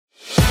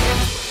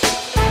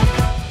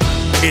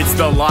It's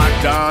the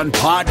Locked On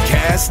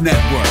Podcast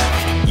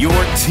Network, your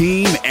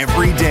team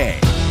every day.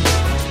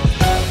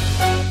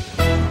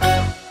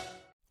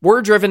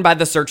 We're driven by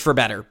the search for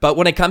better, but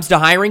when it comes to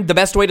hiring, the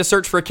best way to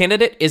search for a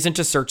candidate isn't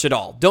to search at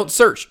all. Don't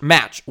search,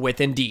 match with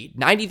Indeed.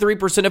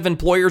 93% of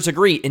employers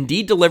agree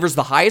Indeed delivers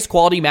the highest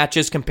quality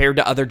matches compared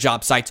to other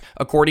job sites,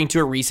 according to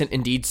a recent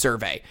Indeed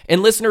survey.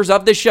 And listeners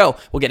of this show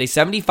will get a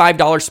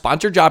 $75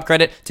 sponsored job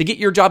credit to get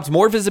your jobs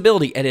more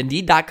visibility at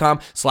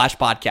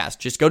Indeed.com/podcast.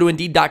 Just go to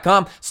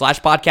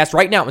Indeed.com/podcast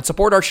right now and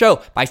support our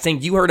show by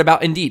saying you heard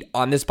about Indeed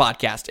on this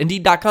podcast.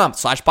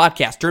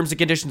 Indeed.com/podcast. Terms and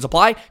conditions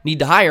apply. Need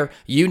to hire?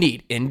 You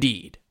need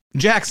Indeed.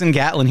 Jackson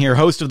Gatlin here,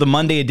 host of the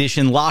Monday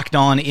edition Locked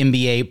On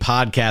NBA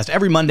podcast.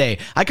 Every Monday,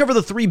 I cover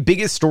the three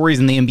biggest stories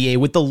in the NBA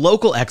with the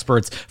local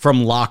experts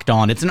from Locked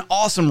On. It's an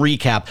awesome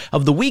recap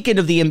of the weekend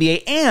of the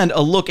NBA and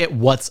a look at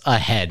what's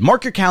ahead.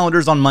 Mark your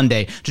calendars on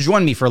Monday to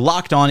join me for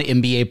Locked On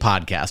NBA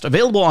podcast,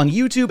 available on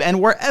YouTube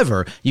and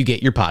wherever you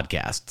get your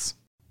podcasts.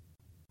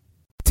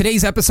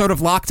 Today's episode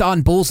of Locked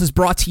On Bulls is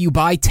brought to you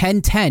by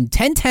 1010.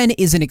 1010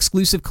 is an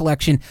exclusive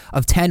collection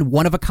of 10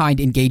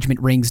 one-of-a-kind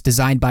engagement rings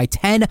designed by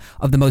 10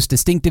 of the most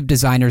distinctive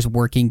designers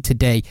working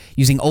today.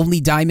 Using only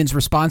diamonds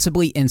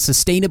responsibly and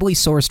sustainably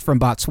sourced from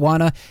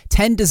Botswana,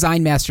 10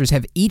 design masters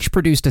have each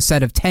produced a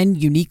set of 10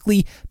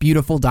 uniquely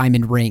beautiful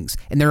diamond rings,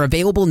 and they're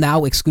available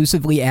now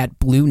exclusively at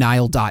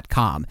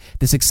BlueNile.com.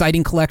 This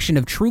exciting collection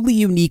of truly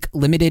unique,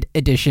 limited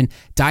edition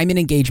diamond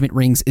engagement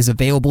rings is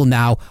available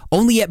now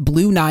only at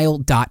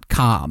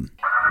BlueNile.com.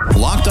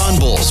 Locked On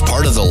Bulls,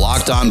 part of the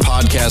Locked On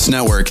Podcast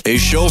Network, a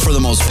show for the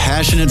most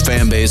passionate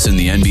fan base in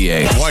the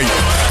NBA. White,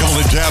 couple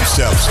of jab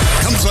steps,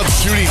 comes up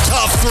shooting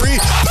top three,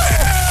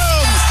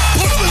 bam!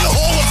 Put him in the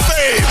Hall of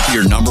Fame!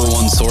 Your number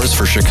one source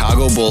for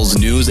Chicago Bulls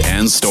news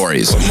and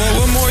stories.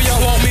 What more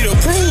y'all want me to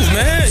prove,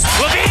 man?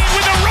 LaVine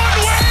with a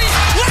runway,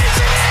 lays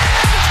it in!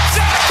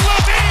 Zach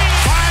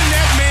LaVine! Find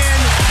that man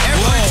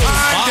every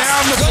time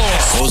down the floor.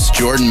 Hosts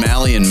Jordan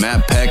Malley and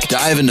Matt Peck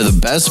dive into the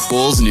best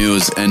Bulls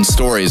news and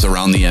stories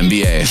around the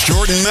NBA.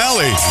 Jordan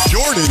Malley.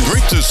 Jordan,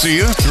 great to see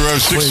you. Through our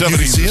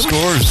 670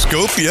 score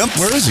scope. Yep.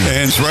 Where is he?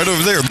 And it's right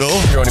over there,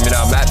 Bill. Joining me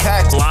now, Matt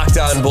Peck, Locked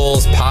On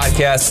Bulls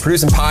podcast,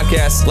 producing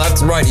podcasts left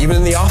and right, even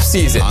in the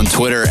offseason. On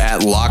Twitter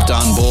at Locked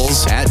On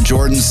Bulls, at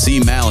Jordan C.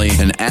 Malley,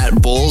 and at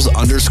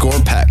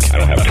Bulls_Peck. I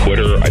don't have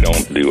Twitter. I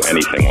don't do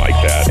anything like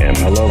that. And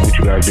I love what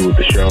you guys do with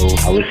the show.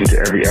 I listen to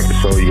every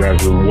episode. You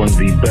guys are one of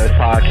the best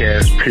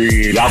podcasts,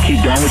 period. Y'all keep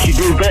doing what you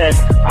do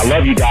best. I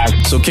love you guys.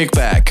 So kick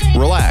back,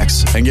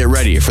 relax, and get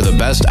ready for the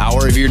best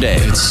hour of your day.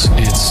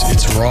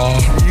 It's raw.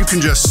 You can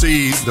just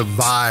see the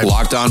vibe.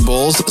 Locked On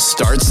Bulls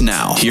starts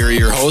now. Here are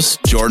your hosts,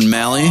 Jordan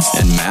Malley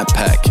and Matt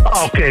Peck.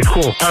 Okay,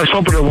 cool. I was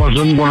hoping it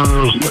wasn't one of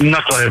those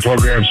knucklehead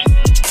programs.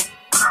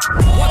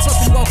 What's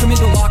up and welcome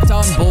into Locked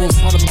On Bulls,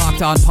 part of the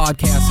Locked On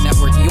Podcast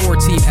Network, your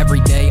team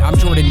every day. I'm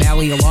Jordan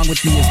Malley, along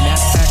with me is Matt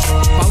Peck.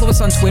 Follow us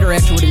on Twitter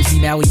at Jordan C.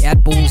 Malley,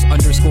 at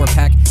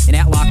Bulls_Peck, and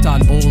at Locked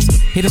On Bulls.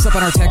 Hit us up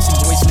on our text and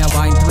voicemail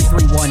line,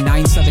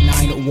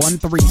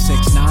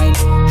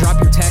 331-979-1369.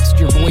 Drop your text,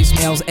 your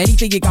voicemails,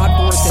 anything you got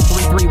for us at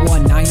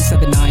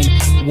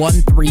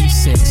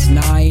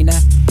 331-979-1369.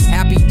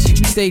 Happy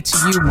Tuesday to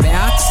you,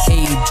 Matt.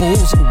 A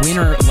Bulls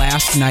winner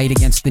last night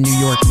against the New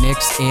York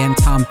Knicks, and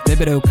Tom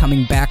Thibodeau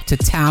coming back to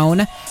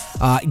town.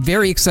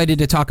 Very excited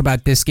to talk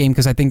about this game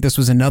because I think this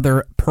was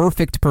another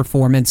perfect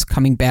performance,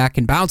 coming back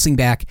and bouncing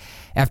back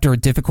after a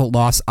difficult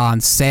loss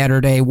on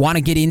Saturday. Want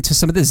to get into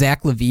some of the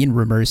Zach LaVine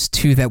rumors,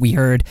 too, that we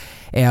heard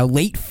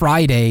late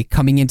Friday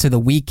coming into the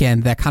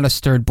weekend that kind of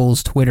stirred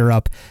Bulls Twitter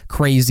up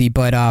crazy.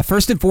 But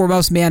first and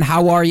foremost, man,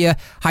 how are you?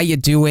 How you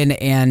doing?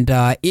 And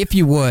if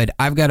you would,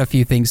 I've got a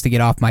few things to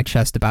get off my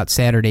chest about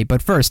Saturday.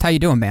 But first, how you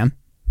doing, man?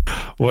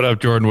 What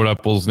up, Jordan? What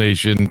up, Bulls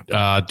Nation?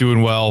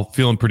 Doing well,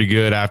 feeling pretty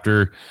good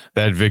after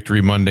that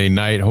victory Monday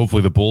night.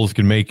 Hopefully the Bulls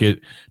can make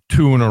it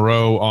 2 in a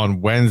row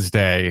on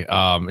Wednesday.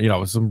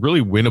 Some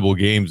really winnable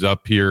games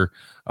up here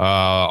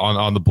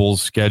on the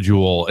Bulls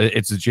schedule.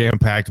 It's a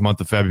jam-packed month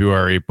of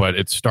February, but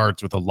it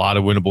starts with a lot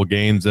of winnable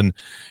games. And,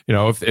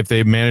 if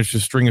they manage to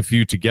string a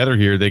few together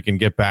here, they can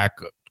get back,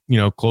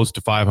 close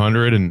to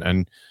 500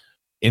 and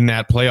in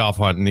that playoff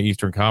hunt in the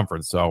Eastern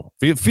Conference. So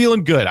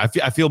feeling good.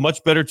 I feel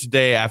much better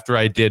today after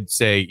I did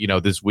say,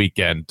 this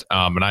weekend.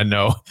 And I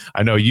know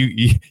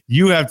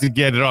you have to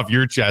get it off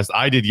your chest.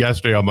 I did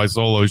yesterday on my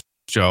solo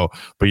show,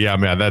 but yeah,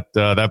 man,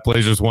 that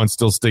Blazers one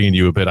still stinging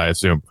you a bit, I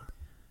assume.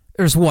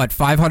 There's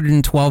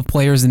 512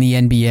 players in the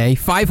NBA.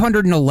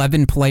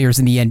 511 players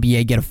in the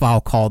NBA get a foul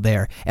call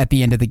there at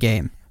the end of the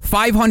game.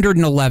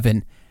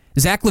 511.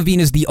 Zach LaVine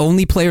is the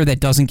only player that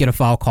doesn't get a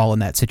foul call in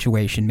that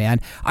situation, man.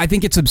 I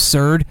think it's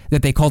absurd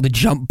that they called a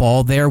jump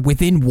ball there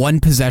within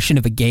one possession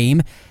of a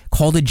game.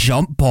 Called a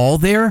jump ball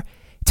there.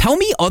 Tell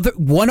me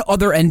one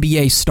other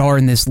NBA star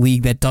in this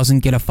league that doesn't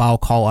get a foul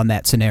call on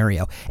that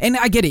scenario. And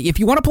I get it. If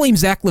you want to blame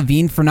Zach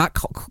LaVine for not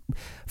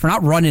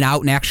running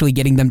out and actually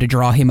getting them to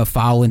draw him a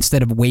foul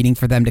instead of waiting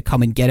for them to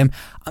come and get him,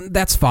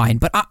 that's fine.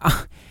 But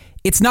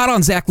It's not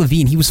on Zach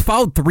LaVine. He was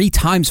fouled 3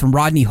 times from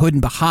Rodney Hood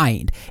and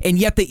behind, and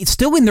yet it's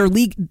still in their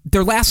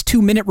last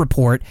 2-minute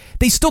report.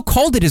 They still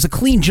called it as a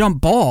clean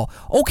jump ball.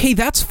 Okay,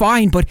 that's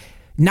fine, but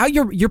now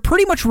you're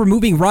pretty much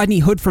removing Rodney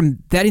Hood from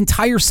that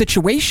entire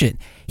situation.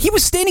 He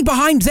was standing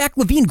behind Zach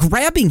LaVine,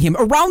 grabbing him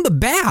around the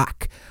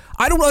back.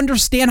 I don't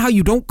understand how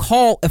you don't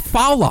call a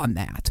foul on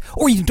that,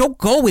 or you don't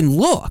go and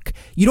look.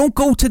 You don't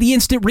go to the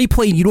instant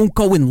replay and you don't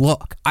go and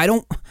look.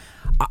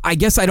 I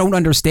guess I don't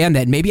understand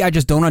that. Maybe I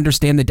just don't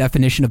understand the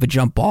definition of a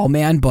jump ball,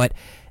 man, but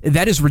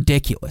that is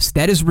ridiculous.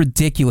 That is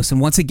ridiculous.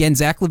 And once again,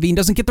 Zach LaVine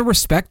doesn't get the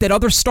respect that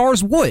other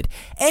stars would.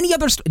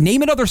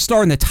 Name another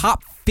star in the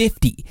top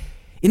 50.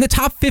 In the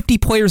top 50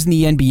 players in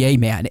the NBA,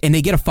 man, and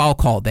they get a foul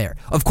call there.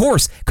 Of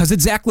course, because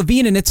it's Zach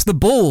LaVine and it's the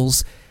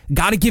Bulls.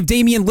 Got to give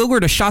Damian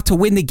Lillard a shot to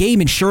win the game,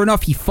 and sure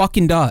enough, he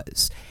fucking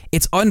does.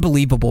 It's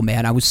unbelievable,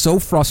 man. I was so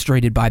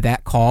frustrated by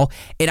that call,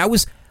 and I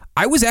was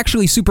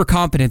actually super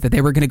confident that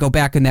they were going to go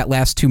back in that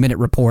last 2-minute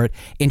report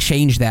and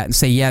change that and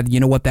say, yeah,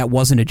 you know what, that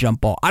wasn't a jump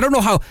ball. I don't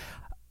know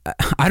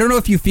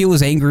if you feel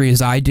as angry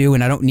as I do,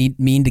 and I don't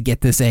mean to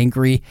get this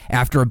angry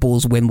after a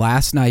Bulls win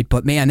last night,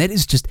 but man,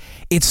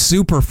 it's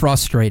super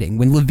frustrating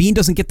when LaVine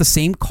doesn't get the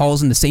same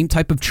calls and the same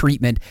type of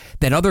treatment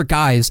that other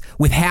guys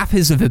with half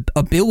his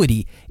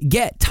ability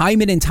get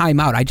time in and time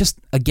out. I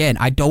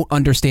don't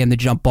understand the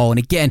jump ball. And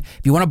again,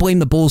 if you want to blame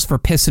the Bulls for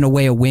pissing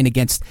away a win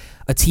against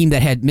a team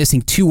that had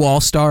missing 2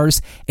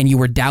 All-Stars and you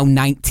were down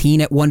 19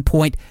 at one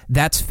point,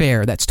 that's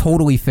fair. That's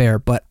totally fair.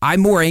 But I'm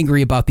more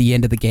angry about the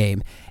end of the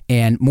game,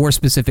 and more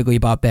specifically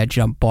about that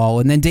jump ball.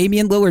 And then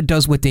Damian Lillard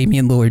does what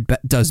Damian Lillard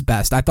does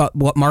best. I thought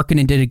what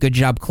Markkanen did a good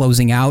job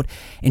closing out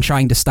and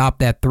trying to stop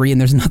that 3, and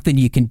there's nothing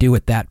you can do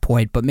at that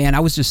point. But man, I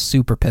was just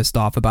super pissed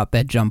off about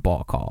that jump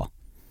ball call.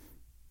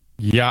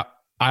 Yeah,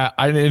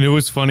 and it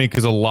was funny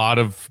because a lot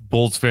of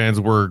Bulls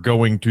fans were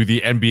going to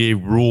the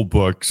NBA rule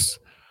books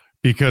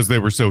because they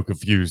were so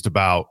confused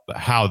about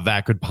how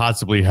that could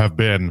possibly have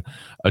been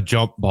a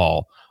jump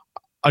ball.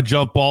 A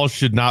jump ball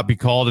should not be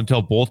called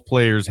until both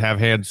players have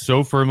hands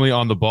so firmly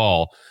on the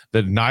ball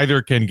that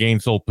neither can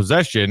gain sole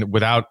possession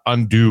without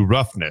undue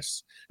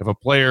roughness. If a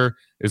player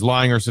is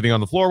lying or sitting on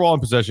the floor while in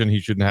possession, he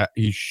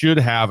should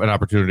have an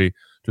opportunity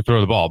to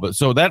throw the ball. But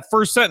so that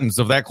first sentence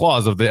of that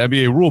clause of the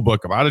NBA rule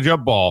book about a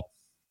jump ball,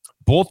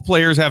 both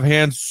players have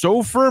hands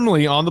so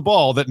firmly on the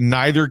ball that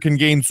neither can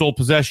gain sole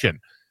possession.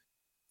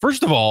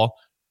 First of all,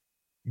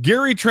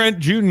 Gary Trent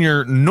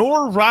Jr.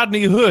 nor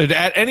Rodney Hood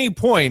at any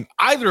point,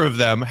 either of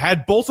them,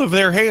 had both of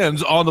their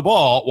hands on the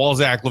ball while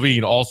Zach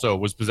LaVine also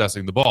was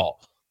possessing the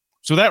ball.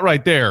 So that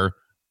right there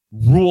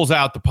rules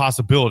out the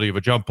possibility of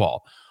a jump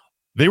ball.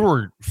 They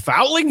were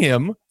fouling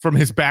him from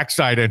his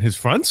backside and his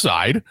front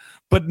side,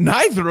 but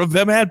neither of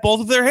them had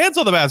both of their hands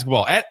on the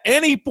basketball at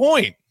any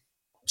point.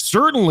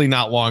 Certainly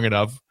not long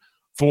enough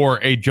for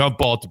a jump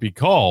ball to be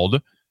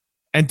called.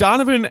 And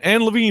Donovan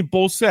and LaVine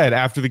both said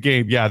after the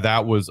game, yeah,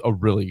 that was a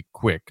really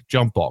quick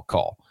jump ball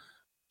call.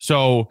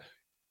 So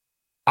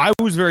I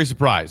was very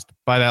surprised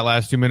by that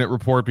last 2-minute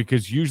report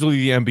because usually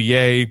the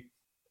NBA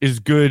is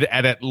good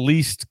at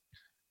least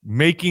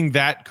making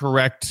that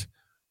correct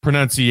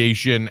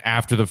pronunciation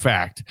after the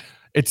fact.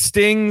 It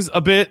stings a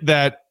bit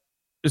that,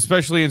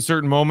 especially in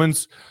certain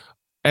moments,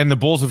 and the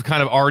Bulls have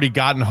kind of already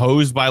gotten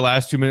hosed by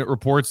last 2-minute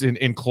reports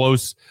in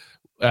close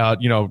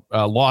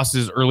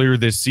losses earlier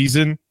this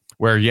season,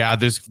 where, yeah,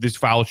 this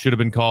foul should have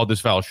been called, this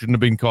foul shouldn't have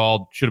been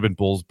called, should have been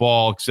Bulls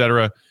ball,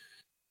 etc.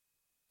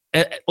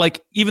 Like,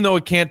 even though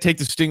it can't take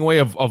the sting away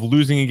of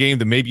losing a game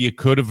that maybe you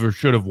could have or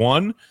should have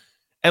won,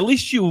 at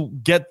least you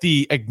get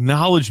the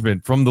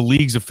acknowledgement from the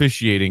league's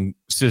officiating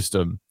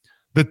system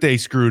that they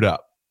screwed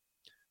up.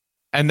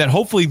 And that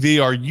hopefully they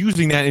are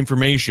using that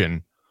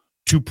information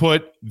to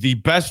put the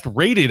best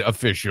rated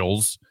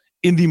officials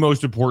in the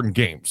most important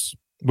games,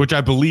 which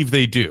I believe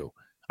they do.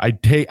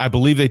 I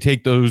believe they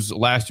take those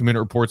last 2-minute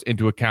reports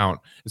into account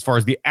as far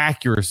as the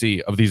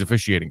accuracy of these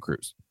officiating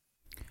crews.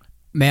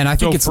 Man, I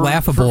think it's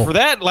laughable. For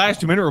that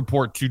last 2-minute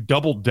report to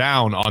double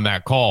down on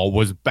that call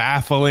was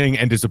baffling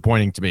and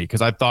disappointing to me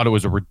because I thought it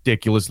was a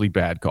ridiculously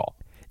bad call.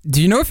 Do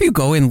you know if you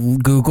go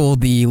and Google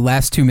the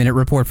last 2-minute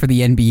report for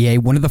the NBA,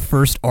 one of the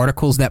first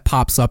articles that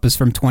pops up is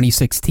from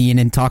 2016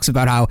 and talks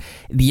about how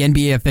the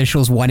NBA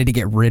officials wanted to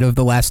get rid of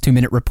the last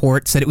 2-minute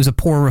report, said it was a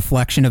poor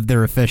reflection of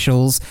their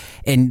officials,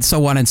 and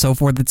so on and so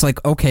forth. It's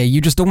like, okay,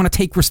 you just don't want to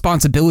take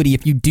responsibility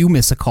if you do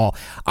miss a call.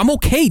 I'm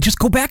okay, just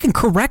go back and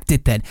correct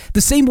it then.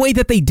 The same way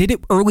that they did it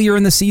earlier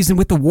in the season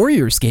with the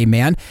Warriors game,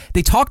 man.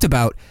 They talked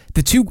about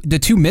the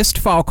two missed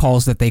foul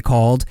calls that they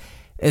called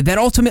that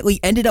ultimately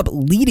ended up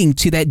leading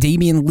to that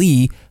Damian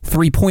Lee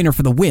 3-pointer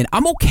for the win.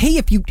 I'm okay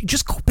if you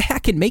just go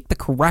back and make the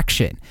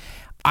correction.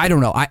 I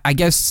don't know. I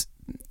guess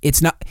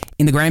it's not,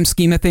 in the grand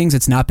scheme of things,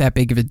 it's not that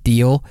big of a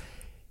deal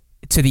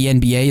to the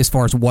NBA as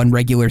far as one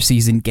regular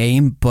season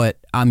game. But,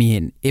 I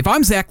mean, if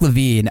I'm Zach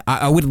LaVine,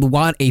 I would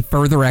want a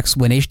further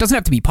explanation. It doesn't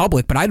have to be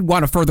public, but I'd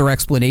want a further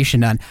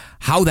explanation on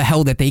how the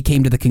hell that they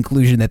came to the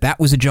conclusion that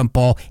that was a jump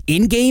ball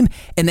in game,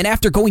 and then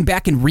after going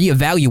back and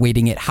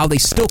reevaluating it, how they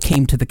still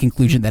came to the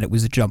conclusion that it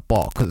was a jump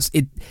ball. Because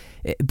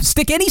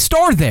Stick any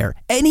star there,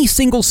 any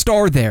single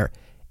star there,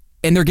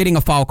 and they're getting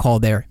a foul call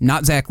there.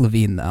 Not Zach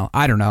LaVine, though.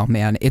 I don't know,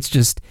 man.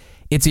 It's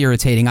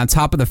irritating. On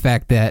top of the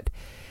fact that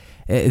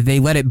they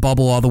let it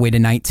bubble all the way to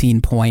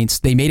 19 points.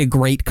 They made a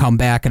great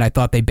comeback, and I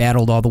thought they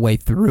battled all the way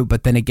through.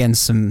 But then again,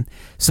 some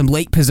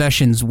late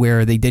possessions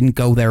where they didn't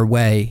go their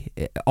way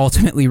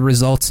ultimately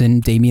results in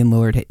Damian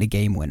Lillard hitting a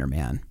game winner,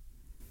 man.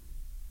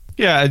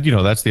 Yeah,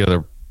 that's the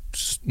other,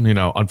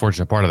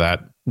 unfortunate part of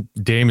that.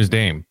 Dame is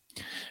Dame,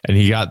 and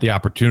he got the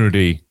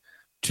opportunity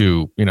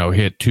to,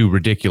 hit 2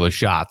 ridiculous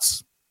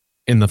shots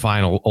in the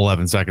final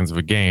 11 seconds of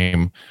a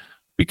game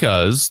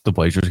because the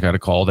Blazers got a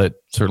call that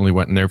certainly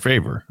went in their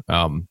favor.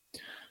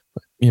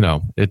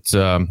 It's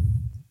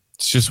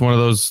just one of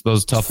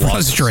those tough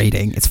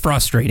frustrating losses. It's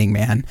frustrating,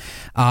 man.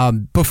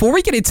 Before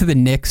we get into the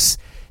Knicks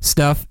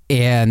stuff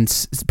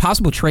and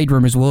possible trade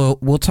rumors, we'll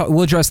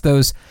address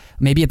those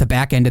maybe at the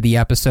back end of the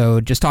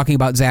episode. Just talking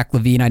about Zach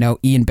LaVine, I know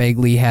Ian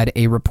Begley had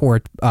a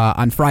report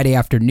on Friday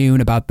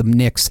afternoon about the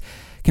Knicks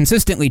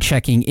consistently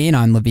checking in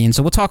on LaVine,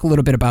 so we'll talk a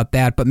little bit about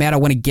that. But Matt, I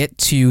want to get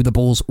to the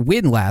Bulls'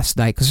 win last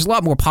night because there's a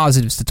lot more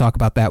positives to talk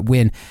about that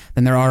win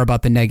than there are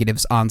about the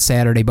negatives on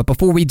Saturday. But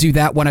before we do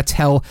that, I want to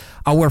tell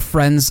our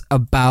friends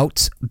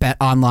about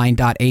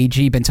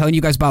betonline.ag. Been telling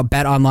you guys about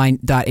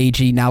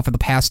betonline.ag now for the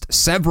past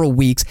several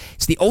weeks.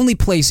 It's the only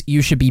place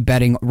you should be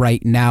betting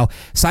right now.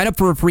 Sign up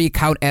for a free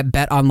account at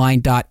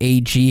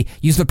betonline.ag.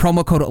 Use the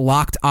promo code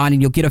LOCKEDON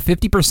and you'll get a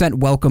 50%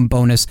 welcome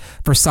bonus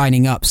for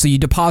signing up. So you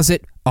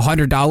deposit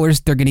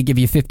 $100, they're going to give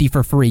you $50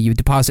 for free. You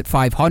deposit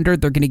 $500,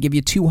 they're going to give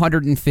you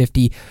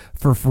 $250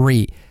 for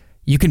free.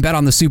 You can bet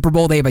on the Super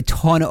Bowl. They have a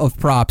ton of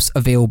props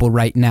available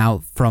right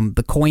now, from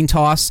the coin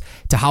toss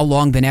to how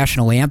long the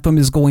national anthem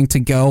is going to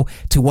go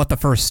to what the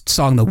first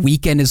song the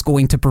weekend is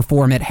going to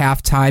perform at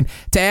halftime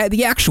to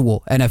the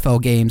actual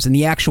NFL games and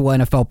the actual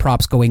NFL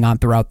props going on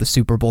throughout the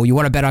Super Bowl. You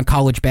want to bet on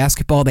college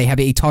basketball? They have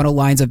a ton of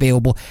lines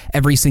available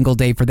every single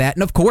day for that.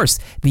 And of course,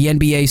 the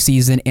NBA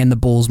season and the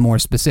Bulls more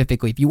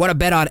specifically. If you want to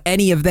bet on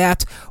any of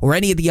that or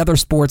any of the other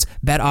sports,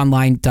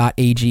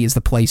 betonline.ag is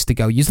the place to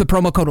go. Use the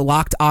promo code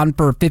LOCKEDON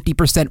for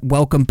 50%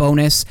 welcome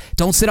bonus.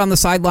 Don't sit on the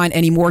sideline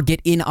anymore. Get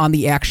in on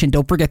the action.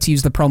 Don't forget to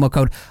use the promo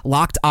code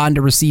LOCKEDON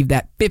to receive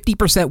that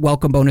 50%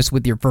 welcome bonus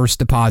with your first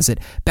deposit.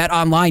 Bet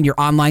Online, your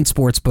online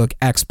sportsbook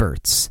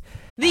experts.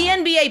 The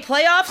NBA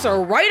playoffs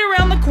are right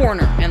around the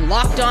corner, and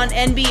Locked On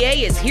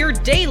NBA is here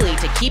daily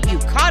to keep you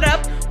caught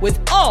up with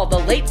all the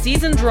late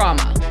season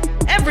drama.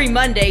 Every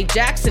Monday,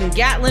 Jackson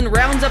Gatlin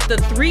rounds up the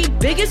 3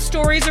 biggest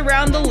stories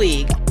around the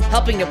league,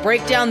 helping to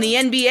break down the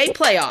NBA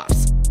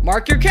playoffs.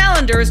 Mark your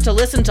calendars to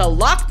listen to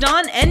Locked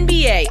On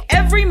NBA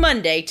every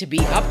Monday to be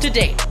up to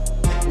date.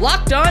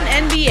 Locked On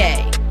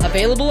NBA,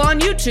 available on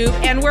YouTube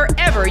and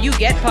wherever you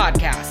get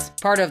podcasts.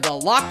 Part of the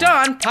Locked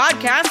On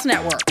Podcast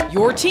Network,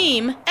 your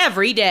team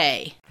every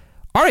day.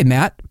 All right,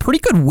 Matt, pretty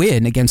good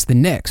win against the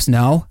Knicks,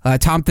 no?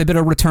 Tom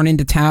Thibodeau returning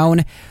to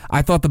town.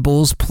 I thought the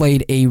Bulls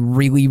played a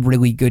really,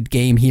 really good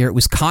game here. It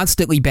was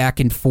constantly back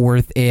and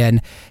forth,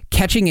 and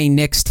catching a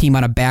Knicks team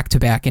on a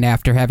back-to-back and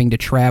after having to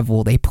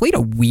travel, they played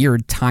a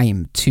weird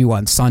time, too,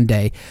 on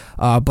Sunday.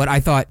 But I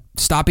thought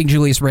stopping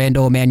Julius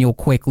Randle, Emmanuel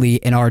Quickley,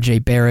 and R.J.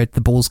 Barrett,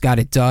 the Bulls got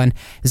it done.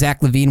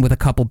 Zach LaVine with a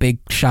couple big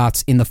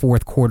shots in the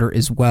fourth quarter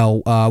as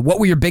well. What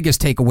were your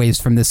biggest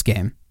takeaways from this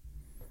game?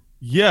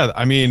 Yeah,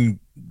 I mean,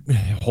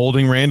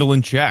 holding Randall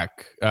in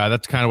check.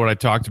 That's kind of what I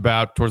talked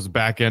about towards the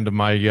back end of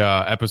my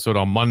episode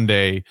on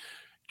Monday.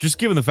 Just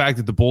given the fact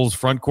that the Bulls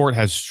front court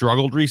has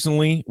struggled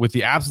recently with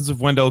the absence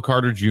of Wendell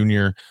Carter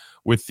Jr.,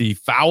 with the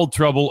foul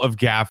trouble of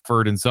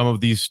Gafford and some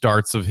of these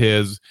starts of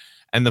his,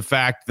 and the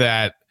fact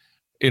that,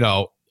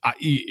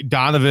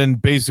 Donovan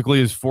basically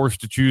is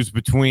forced to choose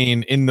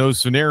between, in those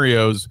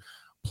scenarios,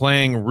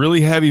 playing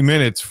really heavy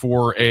minutes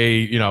for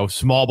a,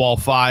 small ball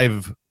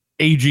 5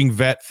 aging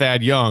vet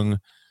Thad Young,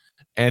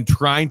 and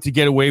trying to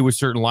get away with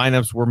certain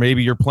lineups where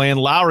maybe you're playing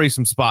Lowry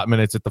some spot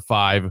minutes at the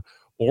 5,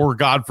 or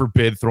God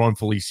forbid, throwing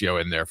Felicio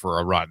in there for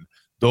a run.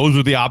 Those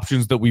are the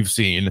options that we've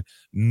seen.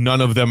 None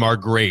of them are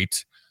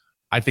great.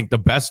 I think the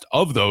best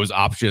of those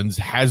options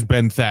has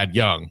been Thad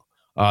Young.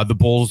 The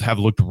Bulls have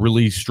looked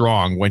really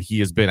strong when he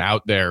has been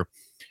out there,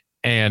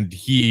 and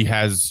he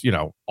has,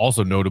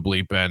 also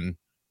notably been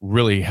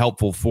really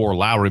helpful for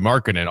Lowry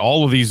Markkanen.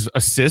 All of these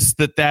assists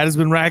that has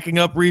been racking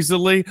up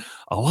recently,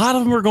 a lot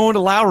of them are going to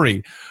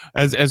Lowry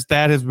as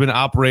Thad has been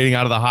operating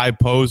out of the high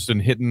post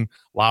and hitting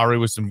Lowry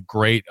with some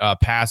great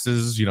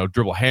passes,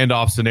 dribble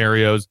handoff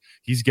scenarios.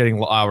 He's getting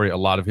Lowry a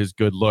lot of his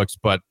good looks.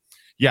 But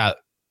yeah,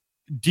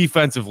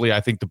 defensively,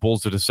 I think the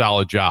Bulls did a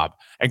solid job,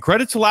 and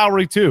credit to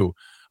Lowry too.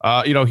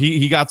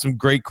 He got some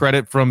great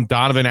credit from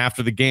Donovan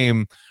after the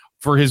game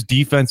for his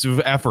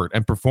defensive effort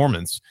and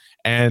performance.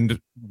 And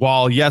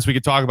while, yes, we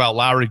could talk about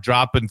Lowry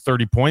dropping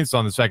 30 points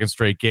on the second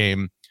straight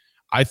game,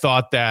 I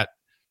thought that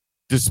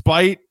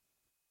despite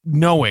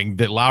knowing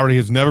that Lowry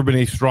has never been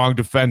a strong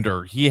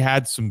defender, he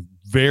had some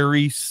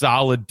very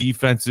solid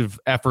defensive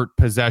effort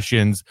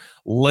possessions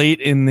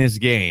late in this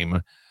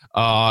game,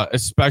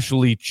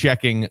 especially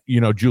checking,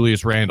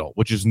 Julius Randle,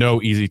 which is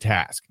no easy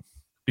task.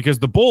 because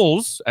the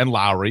Bulls and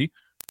Lowry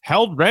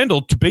held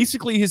Randall to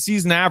basically his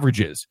season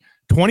averages.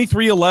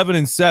 23, 11,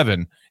 and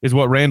 7 is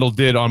what Randall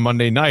did on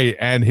Monday night.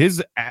 And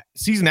his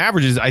season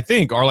averages, I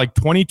think, are like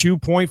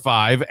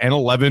 22.5 and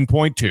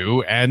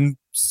 11.2 and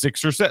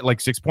 6 or 7, like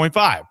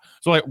 6.5.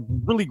 So like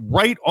really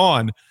right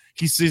on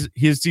his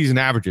season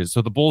averages.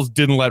 So the Bulls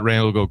didn't let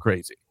Randall go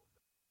crazy.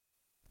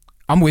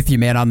 I'm with you,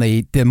 man, on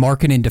the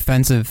Markkanen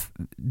defensive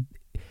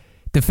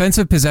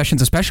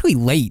possessions, especially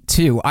late,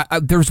 too.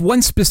 There's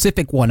one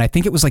specific one. I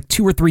think it was like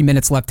 2 or 3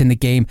 minutes left in the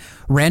game.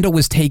 Randall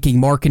was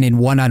taking Markkanen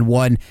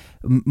one-on-one,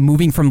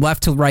 moving from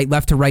left to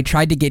right,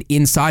 tried to get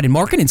inside, and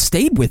Markkanen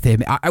stayed with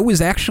him. I was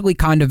actually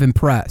kind of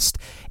impressed.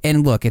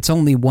 And look, it's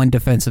only one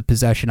defensive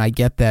possession. I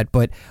get that,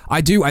 but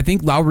I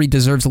think Lowry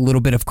deserves a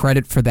little bit of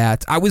credit for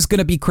that. I was going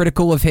to be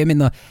critical of him in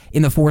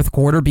the fourth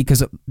quarter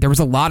because there was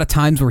a lot of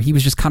times where he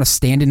was just kind of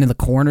standing in the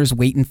corners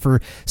waiting for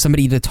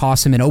somebody to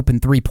toss him an open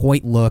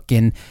 3-point look,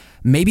 and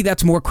maybe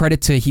that's more credit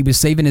to he was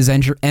saving his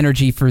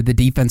energy for the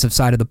defensive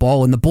side of the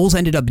ball, and the Bulls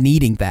ended up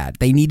needing that.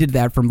 They needed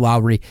that from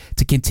Lowry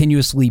to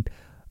continuously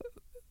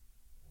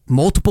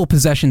multiple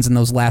possessions in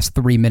those last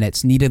 3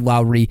 minutes, needed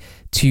Lowry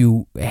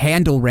to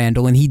handle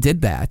Randall, and he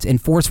did that,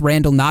 and force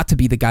Randall not to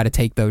be the guy to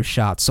take those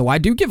shots. So I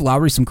do give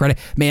Lowry some credit.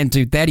 Man,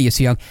 dude, Thaddeus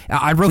Young,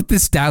 I wrote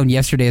this down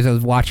yesterday as I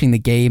was watching the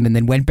game and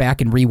then went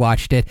back and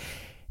rewatched it.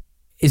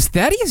 Is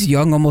Thaddeus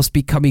Young almost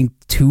becoming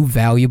too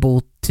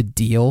valuable to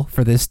deal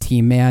for this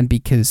team, man?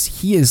 Because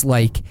he is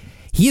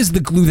the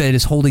glue that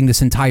is holding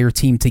this entire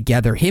team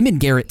together. Him and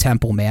Garrett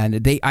Temple,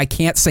 man. I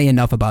can't say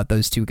enough about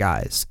those two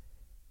guys.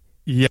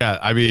 Yeah,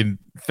 I mean,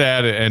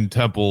 Thad and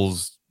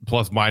Temple's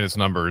plus minus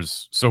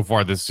numbers so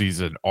far this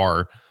season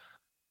are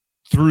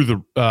through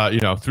the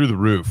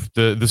roof.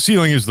 The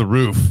ceiling is the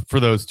roof for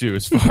those two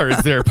as far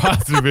as their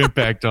positive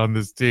impact on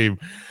this team.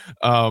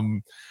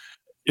 I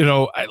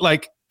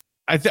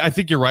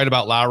think you're right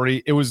about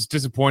Lowry. It was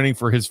disappointing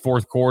for his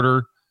fourth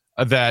quarter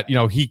that,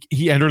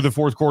 he entered the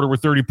fourth quarter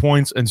with 30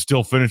 points and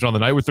still finished on the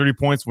night with 30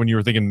 points when you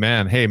were thinking,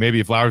 man, hey,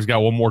 maybe if Lowry's got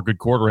one more good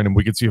quarter in him,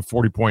 we could see a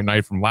 40-point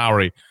night from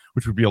Lowry,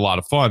 which would be a lot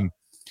of fun.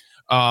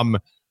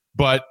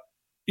 But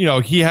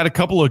he had a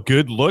couple of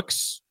good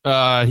looks.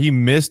 He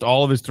missed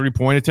all of his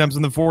 3-point attempts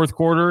in the fourth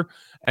quarter,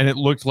 and it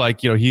looked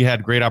like, he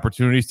had great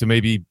opportunities to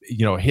maybe,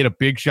 hit a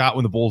big shot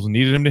when the Bulls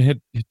needed him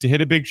to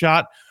hit a big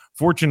shot.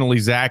 Fortunately,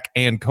 Zach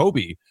and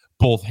Kobe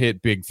both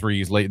hit big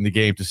threes late in the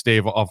game to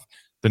stave off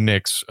the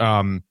Knicks.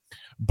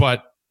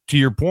 But to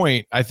your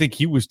point, I think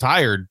he was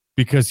tired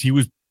because he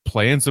was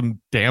playing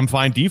some damn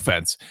fine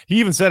defense. He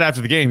even said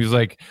after the game, he was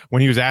like,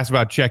 when he was asked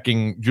about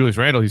checking Julius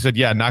Randle, he said,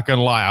 yeah, not going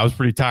to lie, I was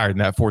pretty tired in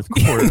that fourth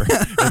quarter.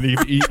 And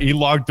he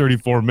logged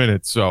 34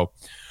 minutes. So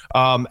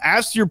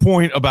as to your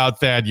point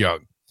about Thad Young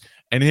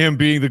and him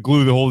being the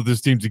glue that holds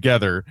this team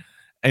together,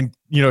 and,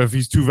 if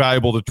he's too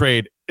valuable to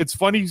trade, it's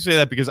funny you say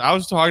that because I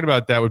was talking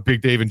about that with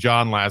Big Dave and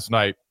John last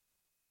night.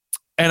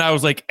 And I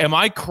was like, am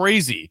I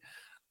crazy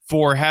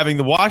for having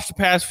to watch the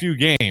past few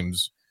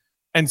games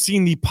and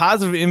seeing the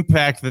positive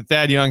impact that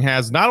Thad Young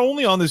has, not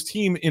only on this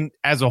team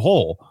as a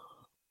whole,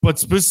 but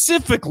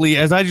specifically,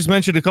 as I just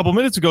mentioned a couple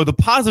minutes ago, the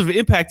positive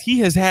impact he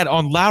has had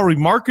on Lauri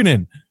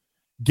Markkanen,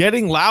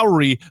 getting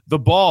Lowry the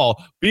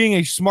ball, being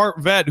a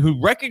smart vet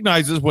who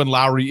recognizes when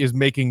Lowry is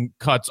making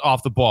cuts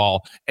off the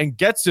ball and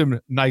gets him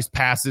nice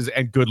passes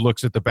and good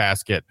looks at the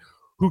basket,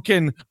 who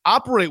can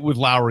operate with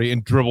Lowry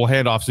in dribble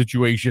handoff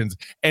situations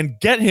and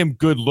get him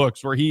good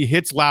looks where he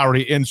hits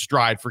Lowry in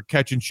stride for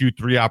catch and shoot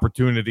 3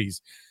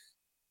 opportunities.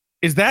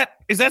 Is that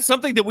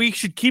something that we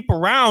should keep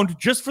around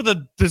just for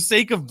the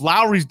sake of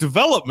Lowry's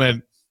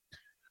development?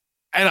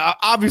 And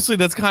obviously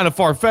that's kind of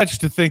far-fetched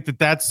to think that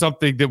that's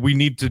something that we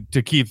need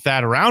to keep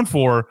that around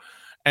for.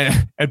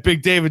 And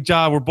Big Dave and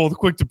John were both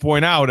quick to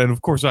point out, and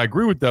of course I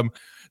agree with them,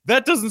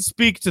 that doesn't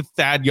speak to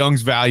Thad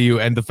Young's value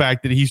and the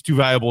fact that he's too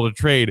valuable to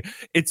trade.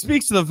 It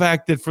speaks to the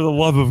fact that, for the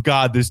love of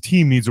God, this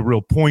team needs a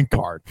real point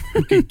guard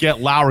who can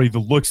get Lowry the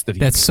looks that he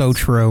needs. That's so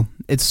true.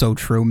 It's so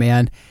true,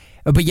 man.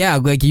 But yeah,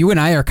 like you and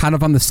I are kind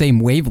of on the same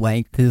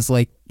wavelength. Is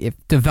like, if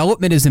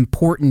development is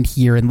important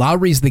here, and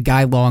Lowry's the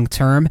guy long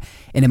term,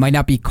 and it might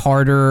not be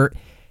Carter,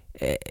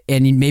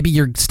 and maybe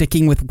you're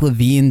sticking with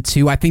LaVine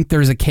too. I think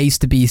there's a case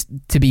to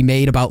be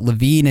made about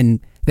LaVine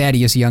and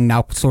Thaddeus Young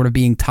now sort of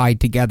being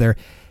tied together.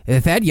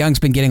 Thad Young's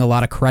been getting a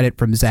lot of credit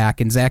from Zach,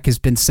 and Zach has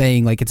been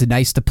saying like it's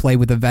nice to play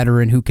with a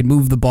veteran who can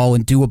move the ball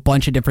and do a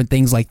bunch of different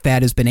things like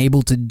Thad has been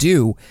able to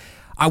do.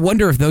 I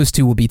wonder if those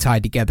two will be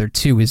tied together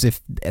too. Is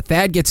if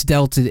Thad gets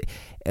dealt,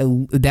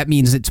 that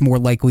means it's more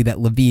likely that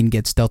LaVine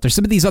gets dealt. There's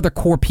some of these other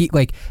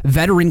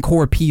veteran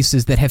core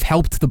pieces that have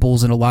helped the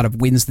Bulls in a lot of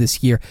wins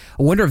this year.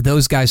 I wonder if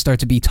those guys start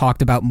to be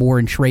talked about more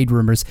in trade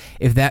rumors,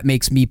 if that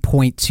makes me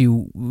point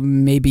to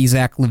maybe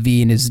Zach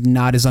LaVine is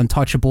not as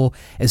untouchable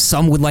as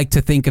some would like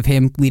to think of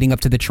him leading up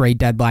to the trade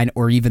deadline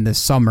or even this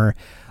summer.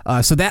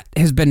 So that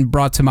has been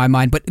brought to my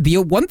mind. But the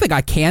one thing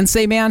I can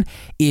say, man,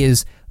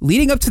 is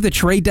leading up to the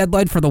trade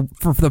deadline for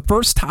the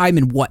first time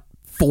in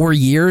 4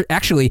 years,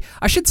 actually,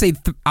 I should say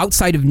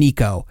outside of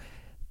Nico,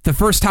 the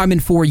first time in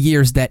 4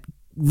 years that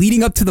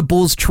leading up to the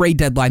Bulls trade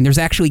deadline, there's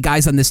actually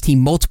guys on this team,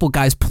 multiple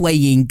guys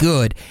playing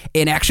good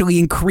and actually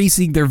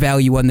increasing their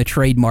value on the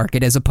trade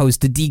market as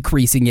opposed to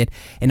decreasing it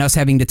and us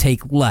having to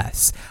take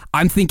less.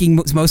 I'm thinking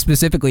most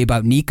specifically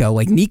about Nico.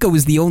 Like, Nico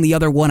is the only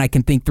other one I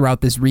can think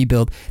throughout this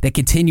rebuild that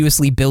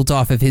continuously built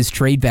off of his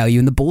trade value,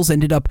 and the Bulls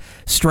ended up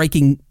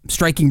striking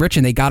rich,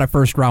 and they got a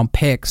first-round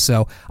pick.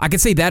 So I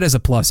could say that as a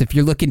plus. If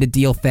you're looking to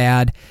deal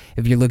Thad,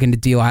 if you're looking to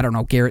deal, I don't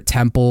know, Garrett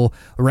Temple,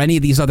 or any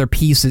of these other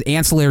pieces,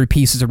 ancillary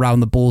pieces around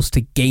the Bulls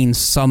to gain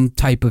some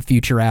type of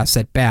future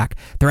asset back,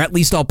 they're at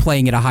least all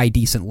playing at a high,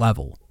 decent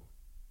level.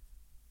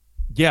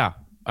 Yeah,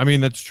 I mean,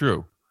 that's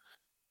true.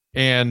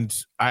 And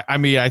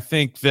I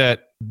think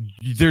that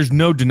there's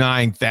no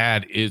denying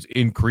Thad is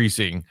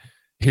increasing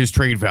his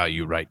trade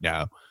value right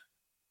now.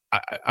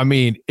 I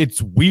mean,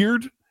 it's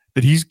weird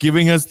that he's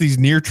giving us these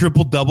near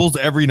triple doubles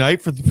every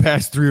night for the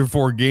past 3 or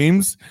 4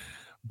 games,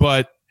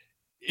 but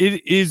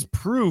it is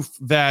proof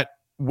that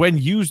when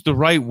used the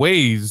right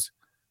ways,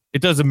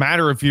 it doesn't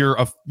matter if you're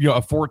a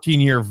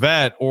 14-year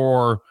vet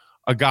or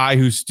a guy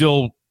who's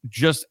still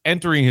just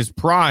entering his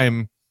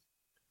prime.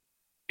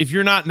 If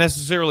you're not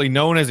necessarily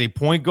known as a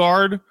point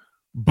guard,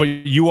 but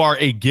you are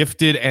a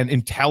gifted and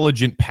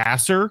intelligent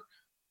passer,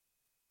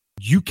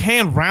 you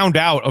can round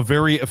out a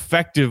very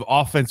effective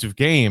offensive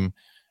game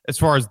as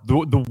far as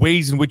the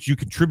ways in which you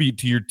contribute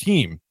to your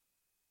team,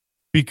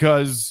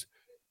 because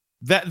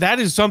that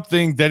is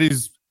something that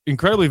is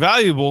incredibly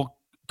valuable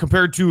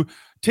compared to,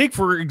 take,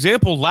 for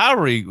example,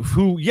 Lowry,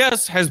 who,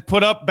 yes, has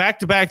put up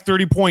back-to-back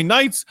 30-point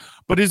nights,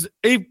 but is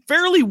a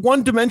fairly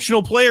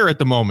one-dimensional player at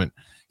the moment.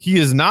 He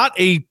is not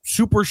a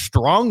super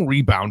strong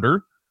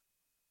rebounder,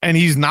 and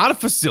he's not a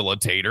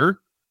facilitator.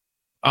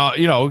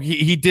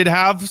 He did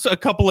have a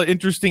couple of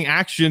interesting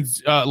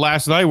actions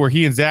last night where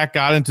he and Zach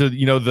got into,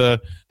 the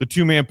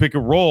 2-man pick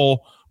and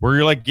roll, where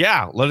you're like,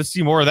 yeah, let us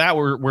see more of that,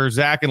 where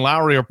Zach and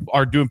Lowry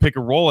are doing pick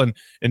and roll, and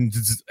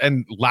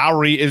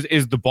Lowry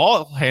is the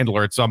ball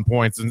handler at some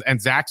points,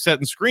 and Zach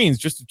setting screens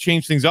just to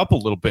change things up a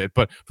little bit.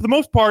 But for the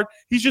most part,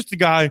 he's just a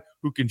guy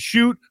who can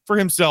shoot for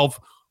himself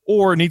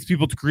or needs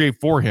people to create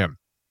for him.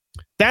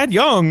 Thad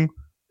Young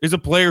is a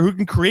player who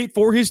can create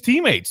for his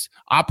teammates,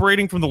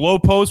 operating from the low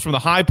post, from the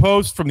high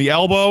post, from the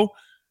elbow.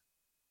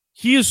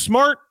 He is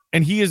smart,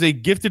 and he is a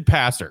gifted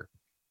passer.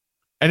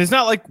 And it's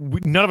not like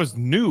none of us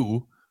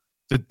knew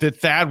that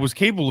Thad was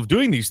capable of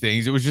doing these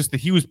things. It was just that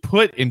he was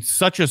put in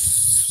such a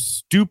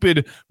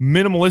stupid,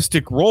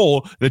 minimalistic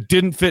role that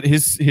didn't fit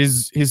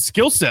his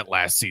skill set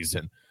last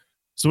season.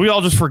 So we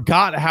all just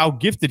forgot how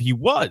gifted he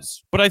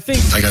was. But I think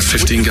I got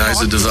 15 guys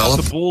to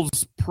develop. The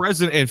Bulls'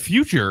 present and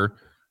future.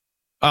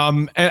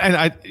 And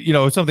I,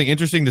 something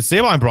interesting that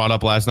Sabine brought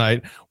up last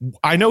night.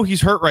 I know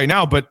he's hurt right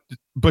now, but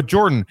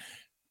Jordan,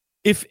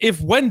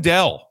 if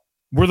Wendell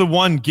were the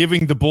one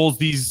giving the Bulls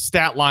these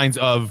stat lines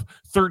of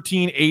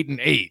 13, 8, and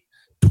 8,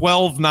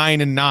 12,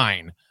 9, and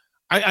 9,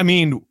 I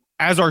mean,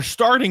 as our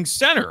starting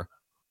center,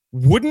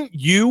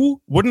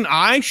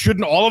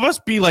 shouldn't all of us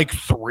be like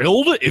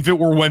thrilled if it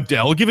were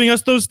Wendell giving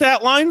us those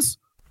stat lines?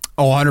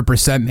 Oh,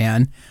 100%,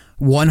 man.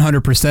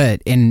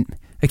 100%. And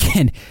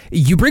again,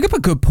 you bring up a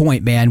good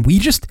point, man.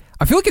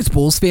 I feel like as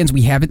Bulls fans,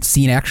 we haven't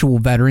seen actual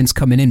veterans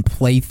come in and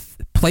play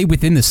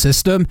within the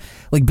system.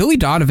 Like, Billy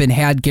Donovan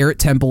had Garrett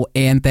Temple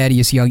and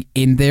Thaddeus Young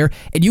in there,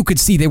 and you could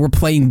see they were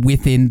playing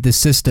within the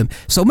system.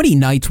 So many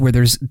nights where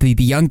there's the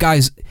young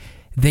guys,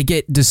 they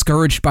get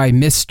discouraged by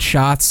missed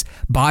shots,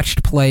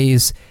 botched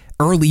plays,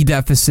 early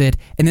deficit,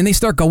 and then they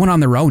start going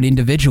on their own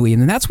individually,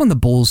 and then that's when the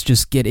Bulls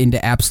just get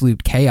into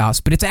absolute chaos.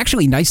 But it's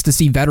actually nice to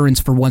see veterans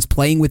for once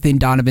playing within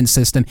Donovan's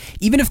system,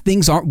 even if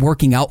things aren't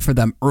working out for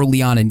them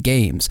early on in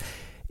games.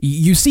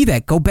 You see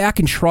that. Go back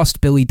and trust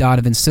Billy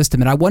Donovan's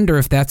system. And I wonder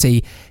if that's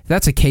a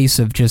case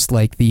of just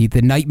like the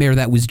nightmare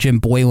that was Jim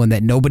Boylan,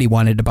 that nobody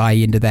wanted to buy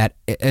into that.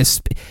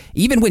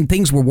 Even when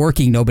things were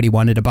working, nobody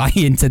wanted to buy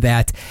into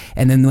that.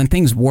 And then when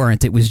things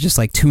weren't, it was just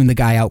like tune the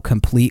guy out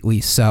completely.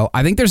 So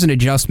I think there's an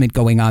adjustment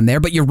going on there.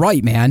 But you're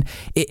right, man.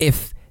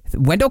 If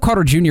Wendell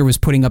Carter Jr. was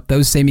putting up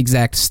those same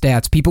exact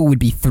stats, people would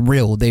be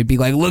thrilled. They'd be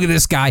like, look at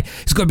this guy.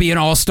 He's going to be an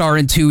all-star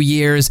in 2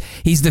 years.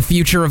 He's the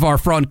future of our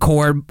front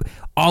court.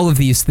 All of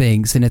these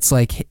things. And it's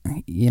like,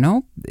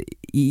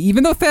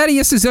 even though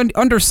Thaddeus is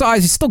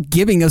undersized, he's still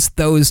giving us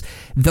those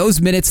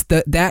minutes,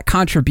 that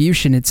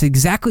contribution. It's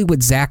exactly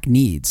what Zach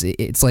needs.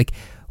 It's like,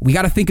 we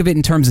got to think of it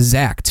in terms of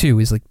Zach, too.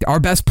 He's like, our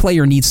best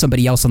player needs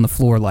somebody else on the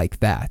floor like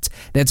that.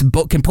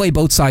 Can play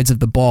both sides of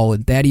the ball,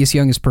 and Thaddeus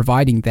Young is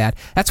providing that.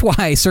 That's why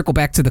I circle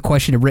back to the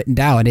question I've written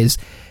down is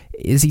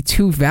he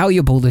too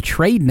valuable to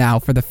trade now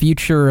for the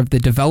future of the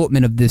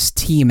development of this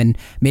team? And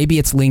maybe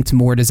it's linked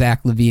more to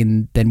Zach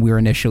LaVine than we were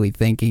initially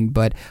thinking.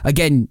 But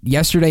again,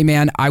 yesterday,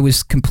 man, I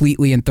was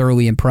completely and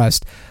thoroughly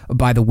impressed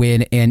by the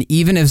win. And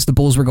even as the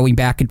Bulls were going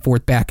back and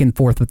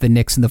forth with the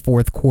Knicks in the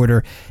fourth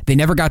quarter, they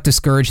never got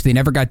discouraged. They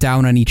never got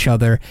down on each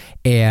other.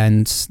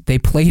 And they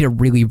played a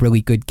really,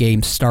 really good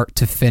game start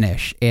to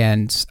finish.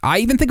 And I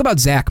even think about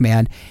Zach,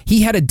 man.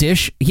 He had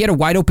a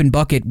wide open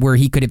bucket where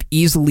he could have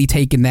easily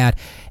taken that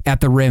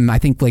at the rim. I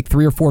think like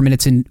 3 or 4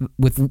 minutes in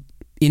with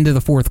into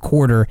the fourth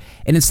quarter,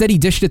 and instead he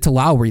dished it to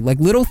Lowry. Like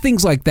little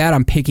things like that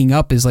I'm picking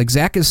up is like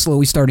Zach is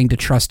slowly starting to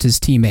trust his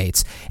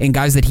teammates and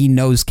guys that he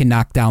knows can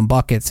knock down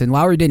buckets. And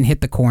Lowry didn't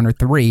hit the corner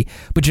three,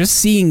 but just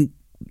seeing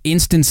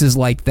instances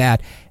like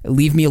that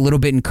leave me a little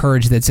bit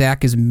encouraged that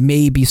Zach is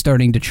maybe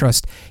starting to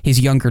trust his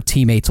younger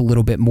teammates a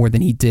little bit more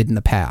than he did in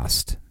the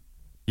past.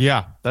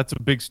 Yeah, that's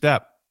a big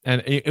step.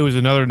 And it was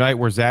another night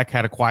where Zach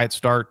had a quiet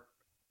start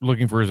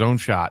looking for his own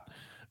shot.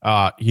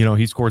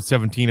 He scored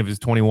 17 of his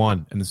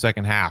 21 in the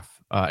second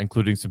half,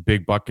 including some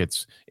big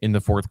buckets in the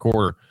fourth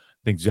quarter.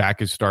 I think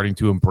Zach is starting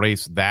to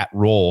embrace that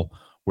role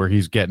where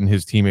he's getting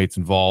his teammates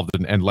involved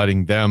and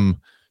letting them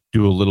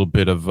do a little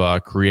bit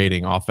of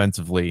creating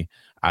offensively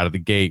out of the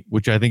gate,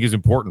 which I think is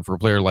important for a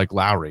player like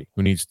Lowry,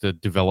 who needs to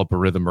develop a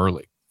rhythm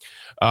early.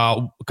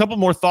 A couple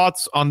more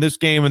thoughts on this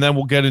game, and then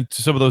we'll get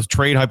into some of those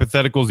trade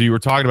hypotheticals that you were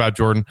talking about,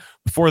 Jordan.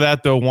 Before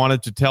that, though,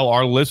 wanted to tell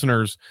our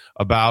listeners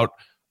about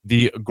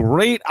the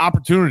great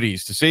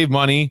opportunities to save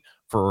money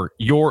for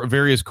your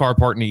various car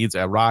part needs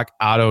at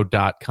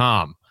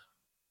rockauto.com.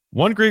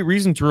 One great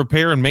reason to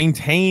repair and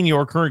maintain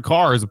your current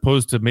car, as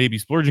opposed to maybe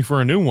splurging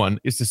for a new one,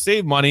 is to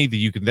save money that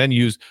you can then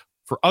use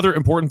for other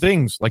important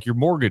things like your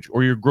mortgage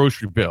or your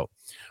grocery bill.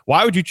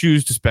 Why would you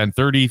choose to spend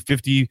 30,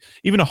 50,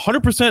 even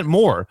 100%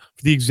 more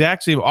for the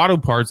exact same auto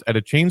parts at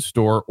a chain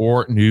store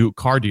or new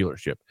car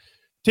dealership?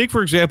 Take,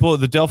 for example,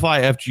 the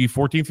Delphi FG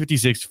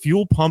 1456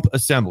 fuel pump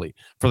assembly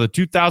for the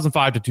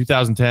 2005 to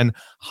 2010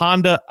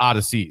 Honda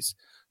Odysseys.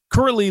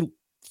 Currently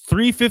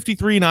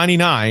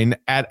 $353.99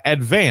 at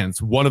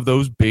Advance, one of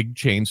those big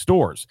chain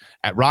stores.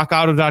 At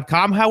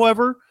rockauto.com,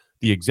 however,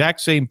 the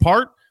exact same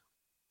part,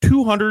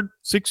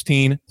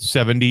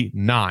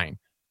 $216.79.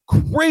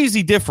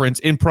 Crazy difference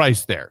in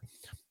price there.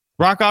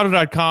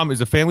 RockAuto.com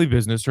is a family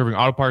business serving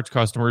auto parts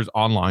customers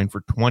online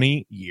for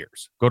 20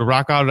 years. Go to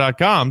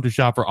RockAuto.com to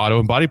shop for auto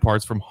and body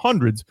parts from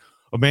hundreds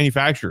of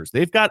manufacturers.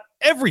 They've got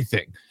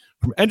everything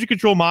from engine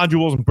control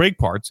modules and brake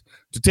parts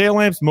to tail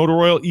lamps, motor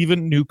oil,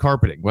 even new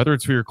carpeting. Whether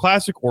it's for your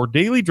classic or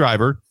daily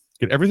driver,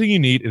 get everything you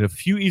need in a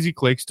few easy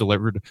clicks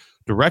delivered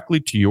directly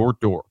to your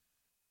door.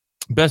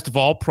 Best of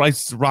all,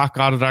 prices at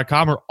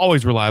RockAuto.com are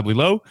always reliably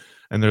low,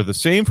 and they're the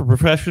same for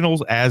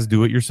professionals as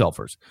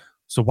do-it-yourselfers.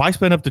 So why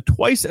spend up to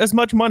twice as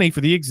much money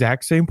for the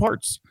exact same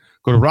parts?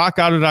 Go to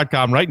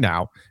rockauto.com right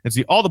now and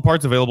see all the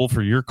parts available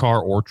for your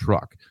car or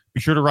truck.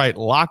 Be sure to write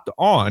 "Locked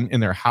On"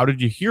 in their "How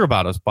did you hear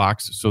about us"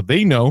 box so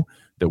they know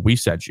that we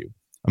sent you.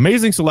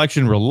 Amazing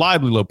selection,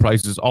 reliably low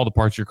prices, all the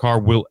parts your car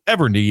will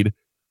ever need.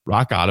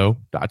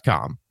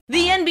 rockauto.com.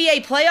 The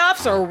NBA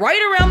playoffs are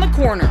right around the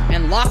corner,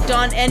 and Locked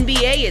On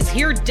NBA is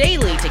here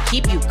daily to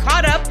keep you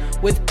caught up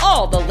with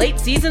all the late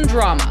season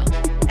drama.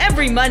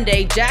 Every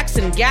Monday,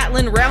 Jackson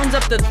Gatlin rounds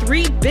up the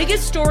 3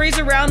 biggest stories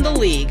around the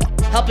league,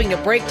 helping to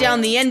break down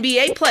the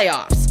NBA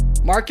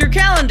playoffs. Mark your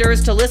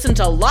calendars to listen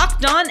to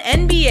Locked On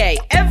NBA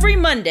every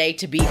Monday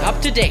to be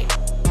up to date.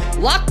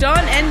 Locked On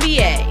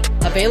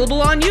NBA,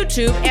 available on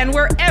YouTube and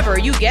wherever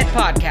you get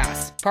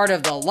podcasts. Part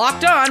of the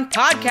Locked On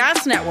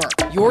Podcast Network,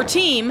 your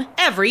team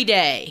every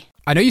day.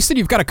 I know you said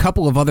you've got a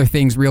couple of other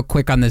things real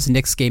quick on this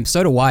Knicks game.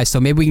 So do I, so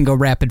maybe we can go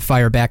rapid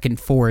fire back and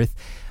forth.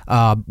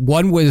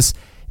 One was,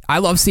 I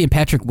love seeing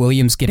Patrick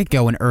Williams get it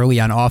going early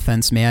on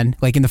offense, man.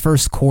 Like in the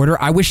first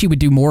quarter, I wish he would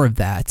do more of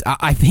that.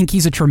 I think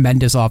he's a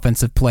tremendous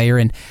offensive player,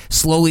 and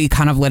slowly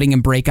kind of letting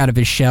him break out of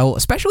his shell,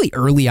 especially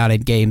early on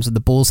in games when the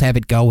Bulls have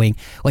it going.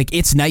 Like,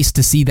 it's nice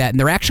to see that. And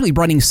they're actually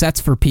running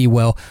sets for P.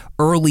 Will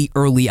early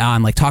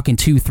on, like talking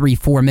 2, 3,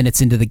 4 minutes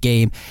into the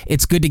game.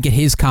 It's good to get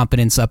his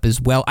confidence up as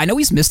well. I know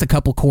he's missed a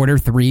couple quarter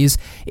threes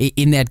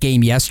in that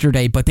game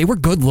yesterday, but they were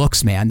good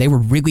looks, man. They were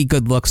really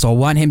good looks. So I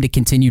want him to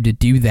continue to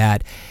do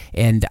that.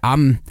 And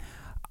I'm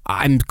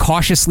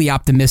cautiously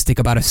optimistic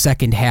about a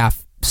second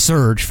half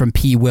surge from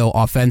P. Will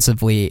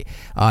offensively.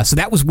 So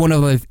that was one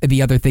of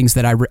the other things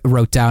that I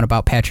wrote down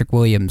about Patrick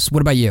Williams.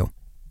 What about you?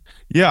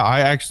 Yeah,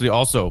 I actually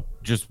also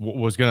just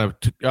was going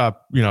to,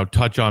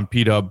 touch on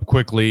P-Dub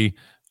quickly.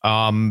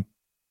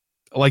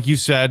 Like you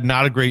said,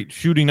 not a great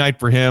shooting night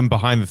for him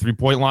behind the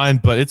 3-point line,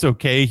 but it's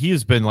okay. He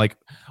has been like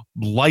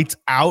lights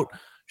out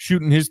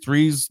shooting his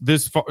threes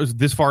this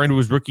far into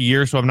his rookie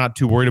year, so I'm not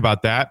too worried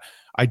about that.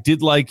 I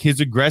did like his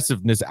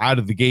aggressiveness out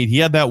of the gate. He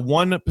had that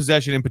one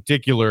possession in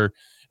particular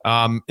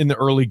in the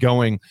early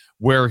going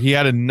where he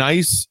had a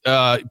nice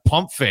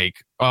pump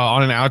fake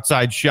on an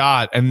outside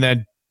shot and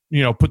then,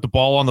 put the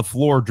ball on the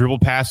floor,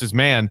 dribbled past his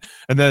man,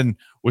 and then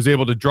was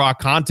able to draw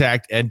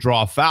contact and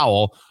draw a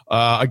foul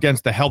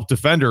against the help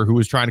defender who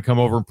was trying to come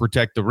over and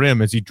protect the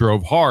rim as he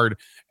drove hard,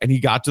 and he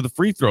got to the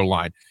free throw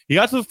line.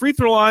 A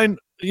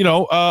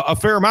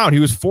fair amount. He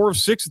was 4 of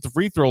 6 at the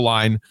free throw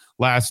line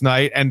last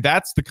night, and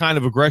that's the kind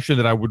of aggression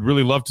that I would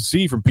really love to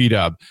see from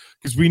P-Dub,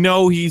 because we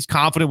know he's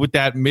confident with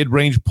that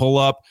mid-range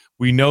pull-up.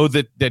 We know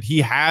that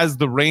he has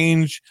the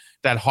range,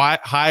 that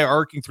high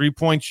arcing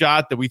 3-point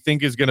shot that we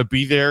think is going to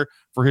be there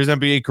for his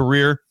NBA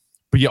career,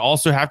 but you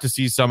also have to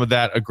see some of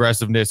that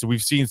aggressiveness, and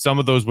we've seen some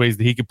of those ways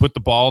that he can put the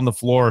ball on the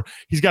floor.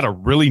 He's got a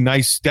really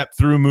nice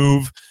step-through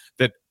move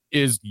that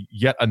is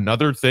yet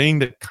another thing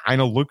that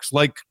kind of looks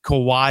like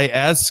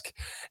Kawhi-esque.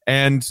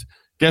 And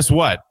guess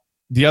what?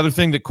 The other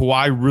thing that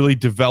Kawhi really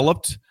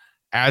developed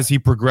as he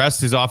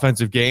progressed his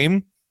offensive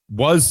game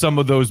was some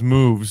of those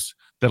moves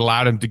that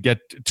allowed him to get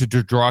to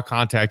draw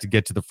contact to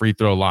get to the free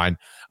throw line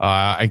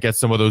and get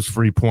some of those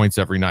free points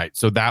every night.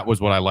 So that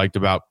was what I liked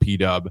about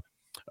P-Dub.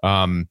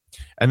 And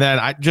then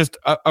I just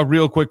a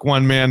real quick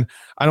one, man.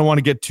 I don't want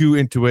to get too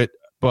into it,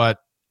 but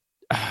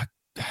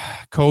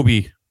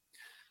Kobe.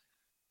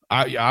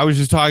 I was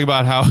just talking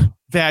about how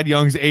Thad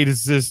Young's 8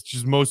 assists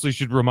just mostly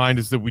should remind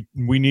us that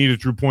we need a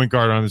true point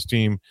guard on this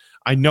team.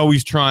 I know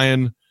he's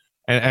trying,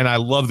 and I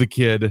love the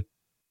kid,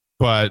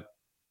 but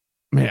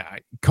man,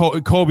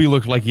 Kobe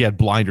looked like he had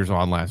blinders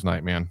on last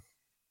night, man.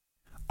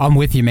 I'm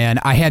with you, man.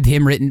 I had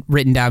him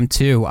written down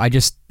too. I'm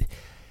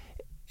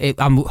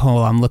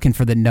looking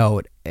for the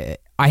note.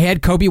 I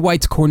had Kobe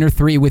White's corner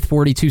 3 with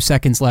 42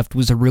 seconds left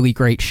was a really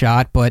great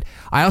shot, but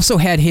I also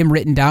had him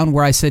written down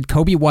where I said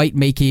Kobe White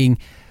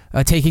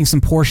taking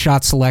some poor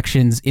shot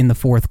selections in the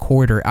fourth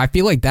quarter. I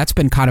feel like that's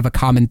been kind of a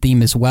common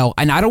theme as well.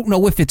 And I don't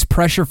know if it's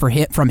pressure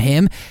from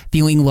him,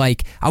 feeling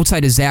like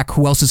outside of Zach,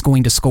 who else is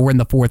going to score in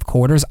the fourth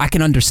quarters? I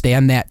can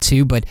understand that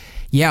too. But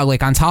yeah,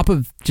 like on top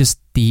of just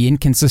the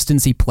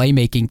inconsistency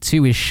playmaking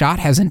too, his shot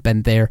hasn't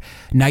been there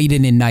night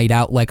in and night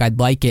out like I'd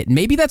like it. And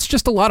maybe that's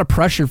just a lot of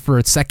pressure for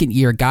a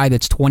second-year guy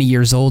that's 20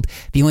 years old,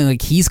 feeling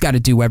like he's got to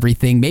do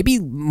everything. Maybe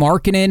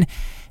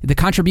the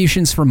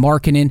contributions from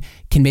Markkanen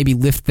can maybe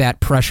lift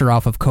that pressure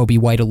off of Kobe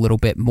White a little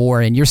bit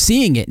more. And you're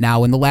seeing it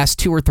now in the last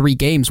 2 or 3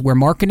 games where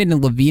Markkanen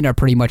and LaVine are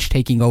pretty much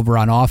taking over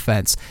on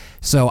offense.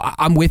 So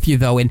I'm with you,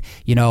 though. And,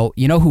 you know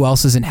who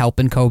else isn't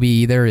helping Kobe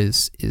either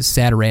is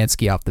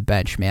Satoransky off the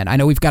bench, man. I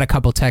know we've got a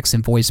couple texts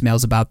and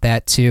voicemails about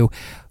that, too.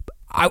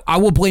 I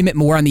will blame it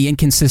more on the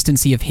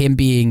inconsistency of him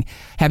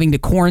having to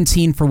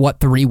quarantine for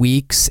 3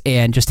 weeks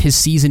and just his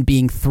season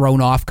being thrown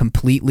off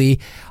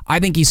completely. I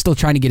think he's still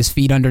trying to get his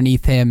feet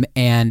underneath him,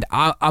 and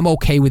I'm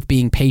okay with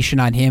being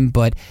patient on him,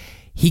 but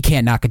he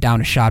can't knock it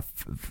down a shot.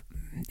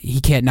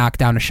 He can't knock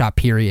down a shot,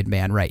 period,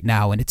 man, right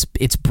now, and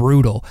it's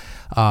brutal.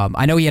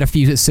 I know he had a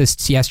few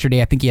assists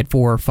yesterday. I think he had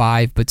 4 or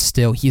 5, but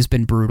still, he's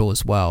been brutal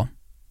as well.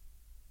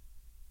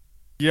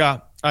 Yeah,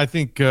 I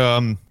think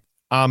I'm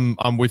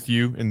with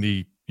you in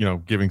the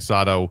giving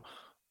Sato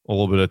a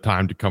little bit of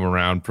time to come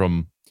around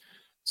from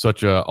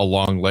such a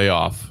long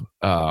layoff.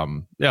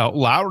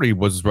 Lowry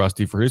was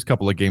rusty for his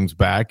couple of games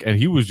back, and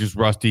he was just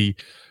rusty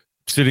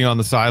sitting on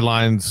the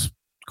sidelines,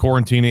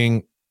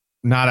 quarantining,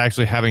 not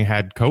actually having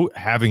had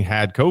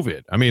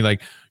COVID. I mean,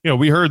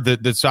 we heard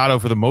that Sato,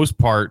 for the most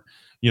part,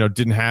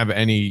 didn't have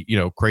any,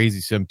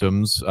 crazy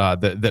symptoms,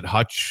 that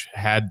Hutch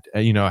had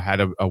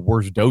a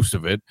worse dose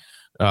of it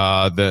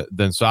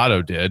than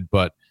Sato did.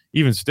 But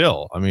even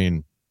still, I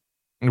mean,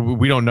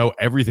 we don't know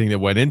everything that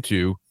went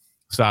into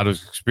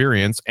Sato's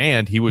experience,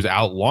 and he was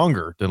out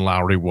longer than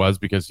Lowry was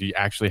because he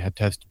actually had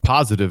tested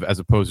positive as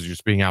opposed to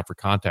just being out for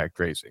contact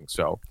tracing.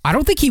 So I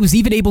don't think he was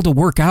even able to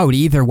work out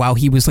either while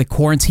he was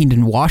quarantined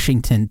in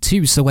Washington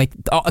too. So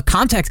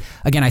context,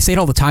 again, I say it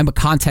all the time, but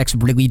context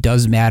really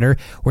does matter.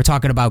 We're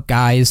talking about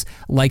guys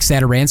like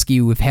Satoransky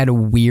who have had a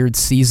weird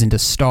season to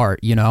start,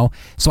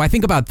 So I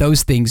think about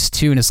those things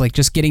too, and it's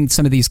just getting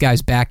some of these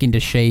guys back into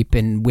shape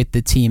and with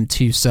the team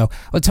too. So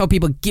I'll tell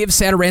people, give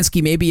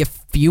Satoransky maybe a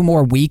few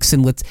more weeks,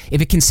 and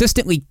if it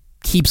consistently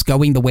keeps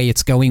going the way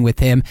it's going with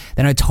him,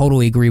 then I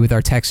totally agree with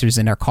our texters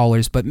and our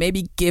callers, but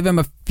maybe give him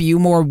a few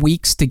more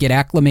weeks to get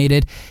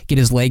acclimated, get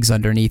his legs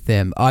underneath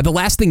him. The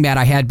last thing, Matt,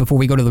 I had before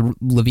we go to the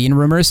LaVine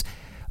rumors,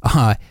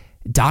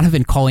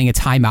 Donovan calling a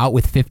timeout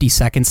with 50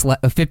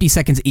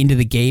 seconds into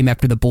the game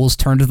after the Bulls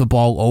turned the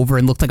ball over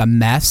and looked like a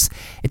mess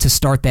to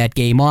start that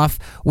game off.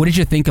 What did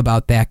you think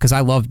about that? Because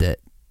I loved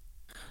it.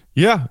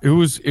 Yeah, it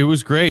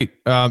was great.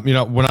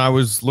 When I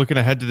was looking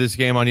ahead to this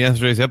game on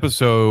yesterday's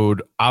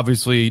episode,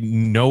 obviously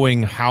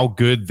knowing how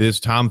good this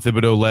Tom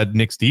Thibodeau-led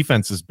Knicks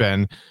defense has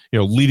been,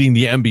 leading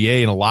the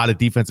NBA in a lot of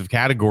defensive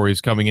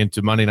categories coming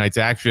into Monday night's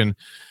action,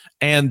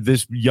 and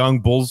this young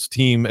Bulls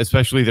team,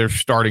 especially their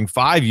starting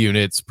 5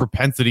 units,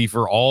 propensity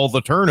for all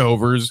the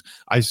turnovers,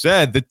 I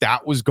said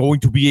that was going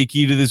to be a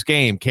key to this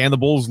game. Can the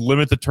Bulls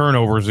limit the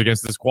turnovers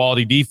against this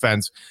quality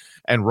defense?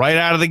 And right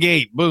out of the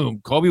gate,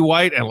 boom, Kobe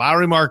White and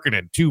Lauri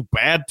Markkanen, 2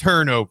 bad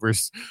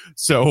turnovers.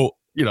 So,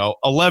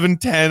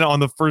 11-10 on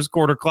the first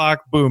quarter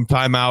clock, boom,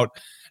 timeout.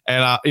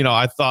 And,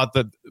 I thought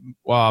that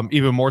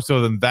even more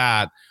so than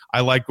that,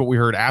 I liked what we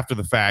heard after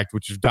the fact,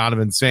 which is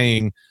Donovan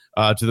saying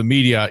to the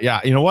media,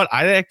 yeah, you know what?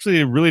 I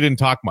actually really didn't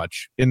talk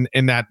much in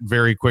that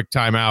very quick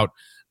timeout.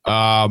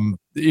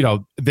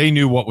 They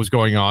knew what was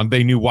going on.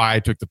 They knew why I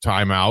took the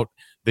timeout.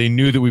 They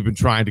knew that we've been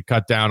trying to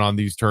cut down on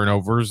these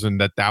turnovers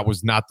and that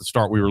was not the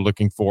start we were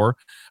looking for.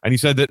 And he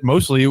said that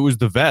mostly it was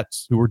the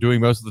vets who were doing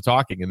most of the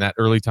talking in that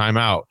early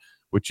timeout,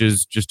 which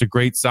is just a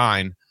great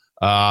sign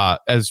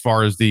as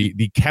far as the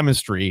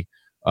chemistry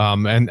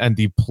and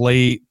the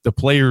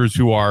players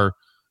who are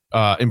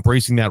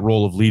embracing that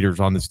role of leaders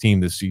on this team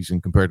this season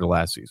compared to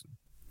last season.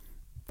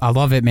 I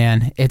love it,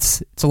 man.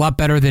 It's a lot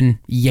better than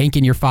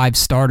yanking your 5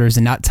 starters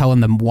and not telling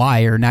them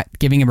why or not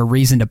giving them a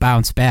reason to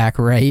bounce back,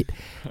 right?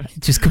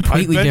 Just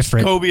completely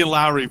different. Kobe and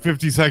Lowry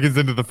 50 seconds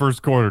into the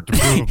first quarter to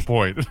prove a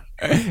point.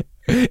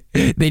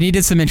 They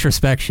needed some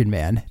introspection,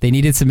 man. They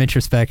needed some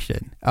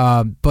introspection.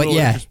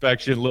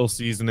 Introspection, little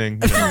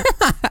seasoning.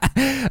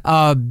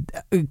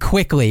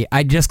 Quickly,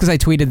 just because I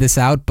tweeted this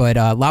out, but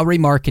Lauri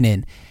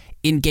Markkanen,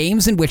 in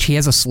games in which he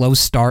has a slow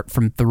start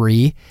from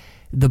 3,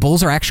 the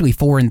Bulls are actually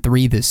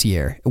 4-3 this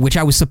year, which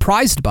I was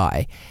surprised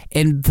by.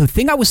 And the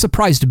thing I was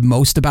surprised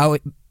most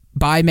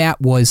by Matt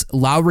was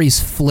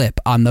Lowry's flip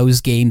on those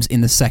games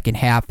in the second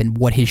half and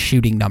what his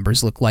shooting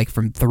numbers look like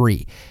from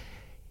 3.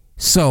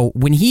 So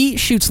when he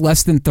shoots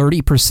less than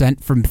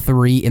 30% from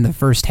 3 in the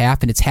first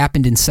half, and it's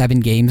happened in 7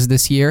 games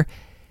this year,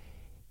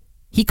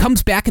 he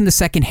comes back in the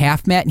second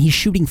half, Matt, and he's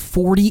shooting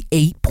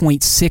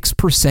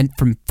 48.6%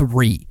 from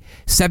 3.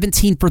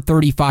 17 for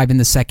 35 in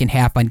the second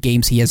half on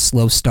games he has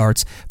slow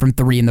starts from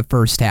 3 in the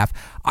first half.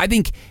 I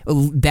think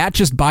that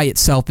just by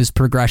itself is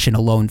progression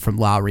alone from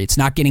Lowry. It's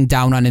not getting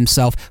down on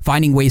himself,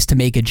 finding ways to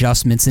make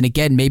adjustments. And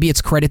again, maybe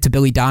it's credit to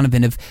Billy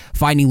Donovan of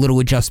finding little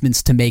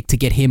adjustments to make to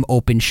get him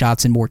open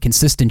shots and more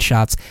consistent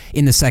shots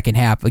in the second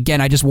half.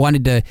 Again, I just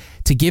wanted to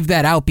give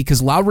that out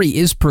because Lowry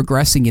is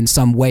progressing in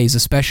some ways,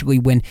 especially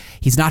when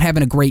he's not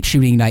having a great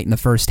shooting night in the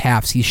first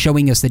halves. He's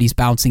showing us that he's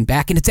bouncing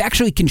back, and it's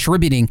actually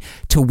contributing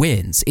to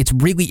wins. It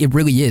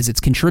really is. It's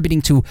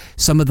contributing to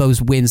some of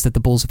those wins that the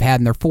Bulls have had,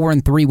 and they're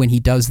 4-3 when he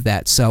does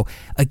that. So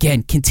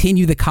again,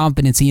 continue the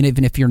confidence,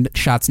 even if your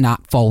shot's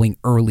not falling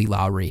early,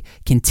 Lowry.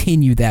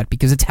 Continue that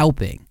because it's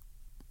helping.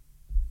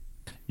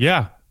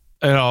 Yeah,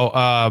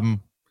 my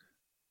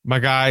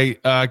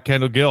guy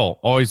Kendall Gill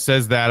always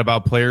says that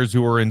about players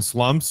who are in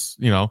slumps.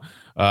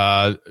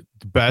 The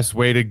best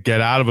way to get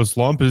out of a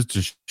slump is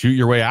to shoot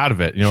your way out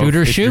of it. Shoot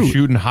or if shoot. You're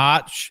shooting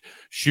hot,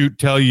 shoot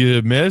till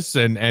you miss,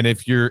 and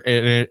if you're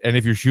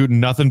shooting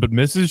nothing but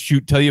misses,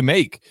 shoot till you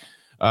make.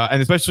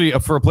 And especially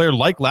for a player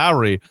like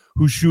Lowry,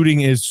 whose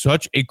shooting is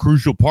such a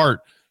crucial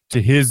part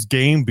to his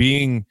game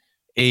being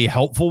a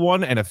helpful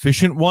one, an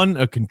efficient one,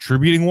 a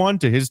contributing one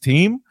to his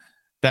team,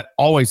 that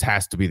always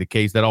has to be the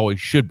case. That always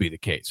should be the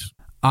case.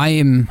 I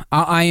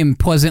am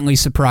pleasantly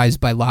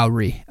surprised by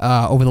Lowry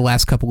over the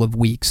last couple of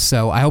weeks.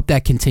 So I hope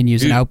that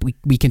continues, and I hope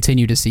we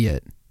continue to see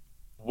it.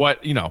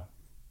 What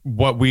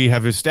we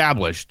have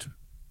established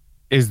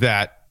is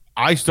that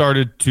I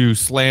started to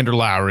slander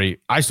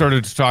Lowry. I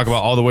started to talk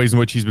about all the ways in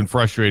which he's been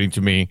frustrating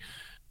to me,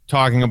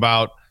 talking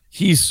about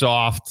he's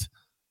soft,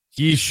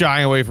 he's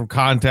shying away from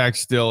contact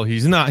still,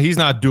 he's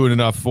not doing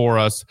enough for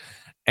us.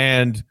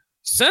 And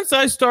since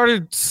I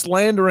started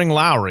slandering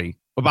Lowry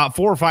about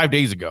 4 or 5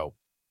 days ago,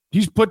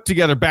 he's put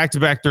together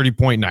back-to-back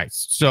 30-point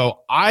nights.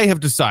 So I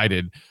have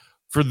decided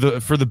for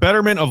the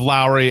betterment of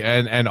Lowry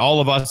and all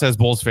of us as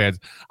Bulls fans,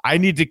 I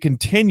need to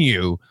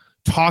continue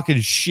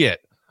talking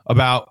shit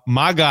about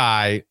my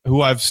guy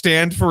who I've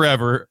stand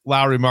forever,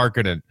 Lauri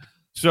Markkanen.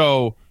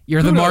 So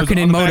you're the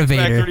Markkanen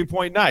motivator.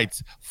 30-point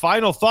nights.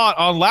 Final thought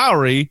on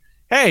Lowry.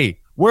 Hey,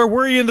 where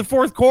were you in the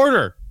fourth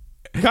quarter?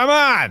 Come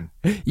on.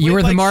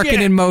 You're the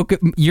Markkanen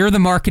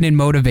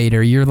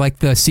motivator. You're like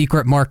the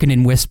secret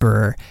Markkanen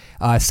whisperer.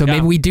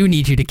 Maybe we do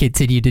need you to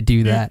continue to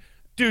do that.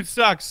 Dude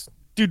sucks.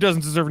 Dude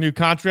doesn't deserve a new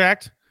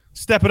contract.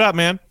 Step it up,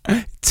 man.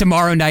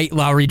 Tomorrow night,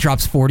 Lowry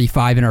drops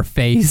 45 in our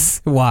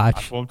face. Watch.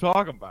 That's what I'm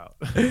talking about.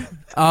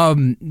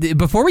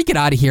 Before we get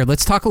out of here,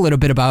 let's talk a little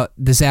bit about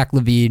the Zach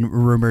LaVine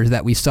rumors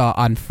that we saw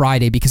on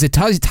Friday, because it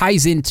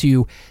ties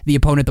into the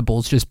opponent the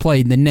Bulls just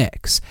played, the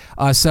Knicks.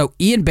 So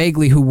Ian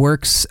Begley, who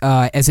works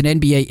as an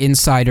NBA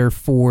insider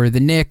for the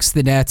Knicks,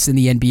 the Nets, and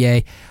the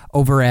NBA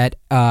over at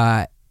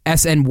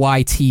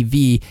SNY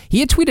TV, he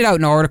had tweeted out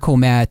an article,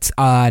 Matt,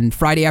 on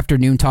Friday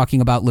afternoon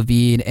talking about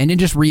LaVine, and then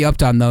just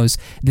re-upped on those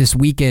this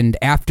weekend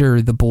after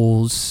the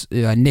Bulls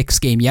Knicks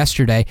game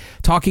yesterday,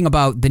 talking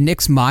about the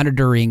Knicks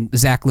monitoring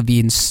Zach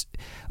LaVine's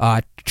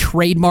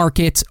trade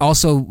market,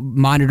 also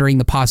monitoring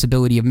the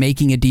possibility of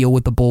making a deal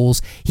with the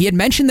Bulls. He had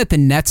mentioned that the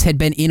Nets had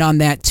been in on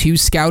that too,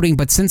 scouting,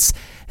 but since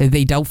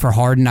they dealt for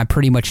Harden, I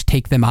pretty much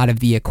take them out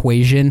of the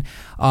equation.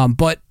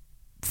 But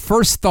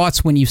first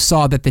thoughts when you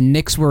saw that the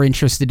Knicks were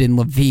interested in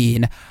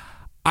LaVine,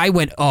 I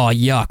went, oh,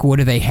 yuck, what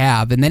do they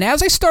have? And then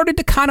as I started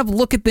to kind of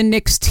look at the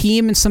Knicks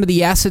team and some of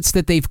the assets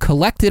that they've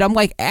collected, I'm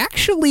like,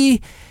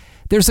 actually,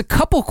 there's a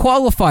couple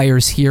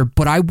qualifiers here,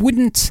 but I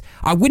wouldn't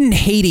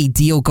hate a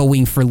deal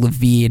going for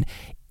LaVine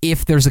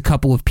if there's a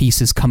couple of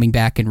pieces coming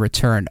back in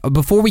return.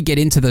 Before we get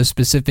into those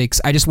specifics,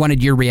 I just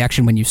wanted your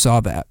reaction when you saw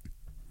that.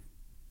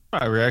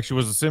 My reaction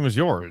was the same as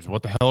yours.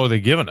 What the hell are they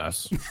giving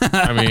us?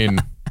 I mean...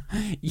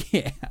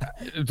 Yeah,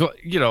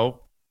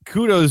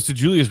 kudos to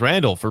Julius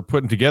Randle for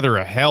putting together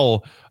a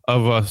hell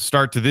of a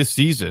start to this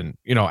season.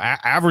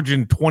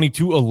 Averaging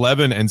 22,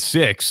 11, and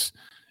 6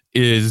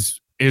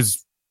 is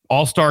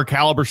all-star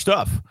caliber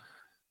stuff.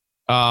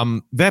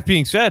 That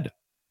being said,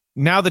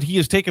 now that he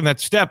has taken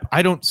that step,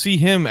 I don't see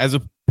him as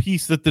a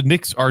piece that the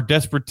Knicks are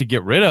desperate to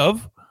get rid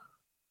of.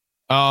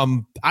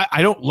 I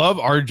don't love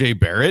RJ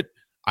Barrett.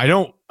 I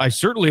don't I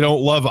certainly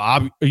don't love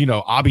Obi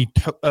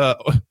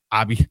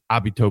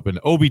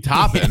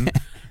Toppin.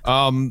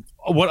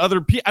 What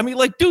other people? I mean,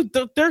 like, dude,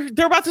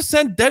 they're about to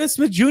send Dennis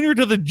Smith Jr.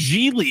 to the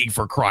G League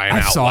for crying out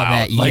loud. I saw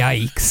that. Like,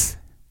 Yikes.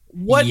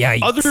 What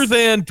Yikes. other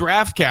than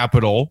draft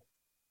capital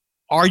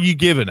are you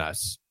giving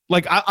us?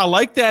 Like, I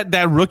like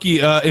that rookie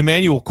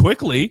Emmanuel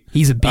Quickly.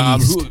 He's a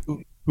beast.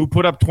 Who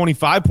put up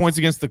 25 points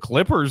against the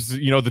Clippers,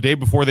 the day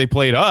before they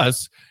played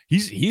us.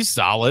 He's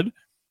solid.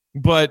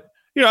 But,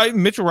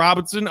 Mitchell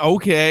Robinson,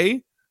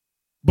 okay.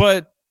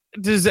 But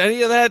does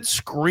any of that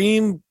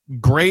scream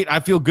great?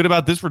 I feel good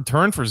about this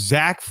return for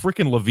Zach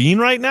freaking LaVine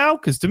right now?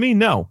 Because to me,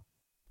 no.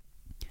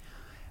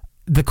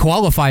 The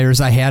qualifiers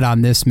I had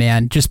on this,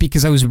 man, just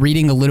because I was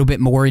reading a little bit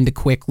more into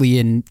Quickly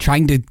and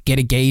trying to get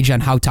a gauge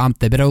on how Tom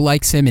Thibodeau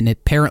likes him, and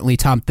apparently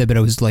Tom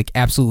Thibodeau is like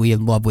absolutely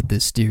in love with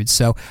this dude.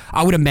 So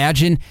I would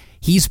imagine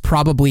he's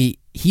probably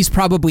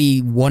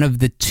one of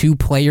the two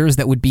players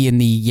that would be in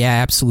the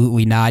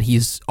absolutely not.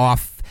 He's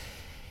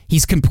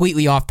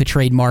completely off the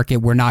trade market.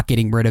 We're not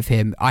getting rid of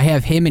him. I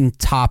have him and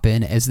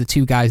Toppin as the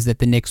two guys that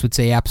the Knicks would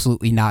say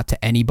absolutely not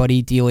to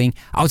anybody dealing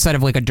outside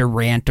of like a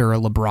Durant or a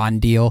LeBron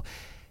deal.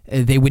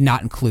 They would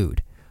not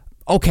include.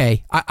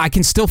 Okay, I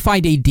can still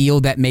find a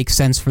deal that makes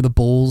sense for the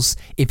Bulls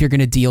if you're going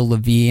to deal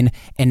LaVine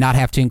and not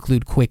have to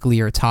include Quickly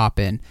or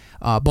Toppin.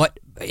 But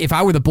if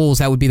I were the Bulls,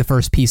 that would be the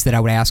first piece that I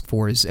would ask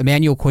for is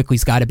Emmanuel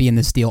Quickly's got to be in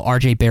this deal.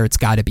 RJ Barrett's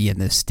got to be in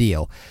this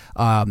deal.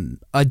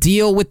 A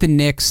deal with the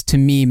Knicks, to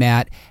me,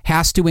 Matt,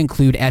 has to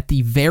include at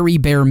the very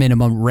bare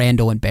minimum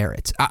Randall and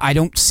Barrett. I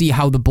don't see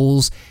how the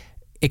Bulls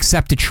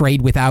accept a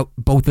trade without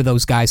both of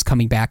those guys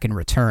coming back in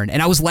return.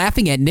 And I was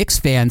laughing at Knicks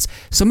fans.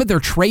 Some of their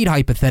trade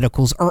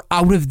hypotheticals are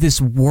out of this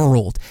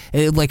world.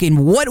 Like,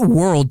 in what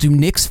world do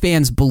Knicks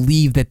fans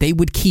believe that they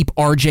would keep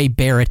RJ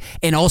Barrett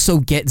and also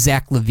get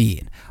Zach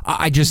LaVine?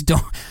 I just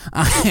don't.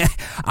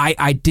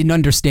 I didn't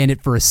understand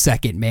it for a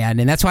second, man.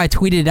 And that's why I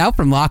tweeted it out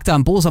from Locked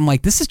On Bulls. I'm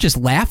like, this is just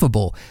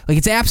laughable. Like,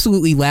 it's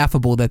absolutely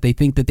laughable that they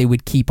think that they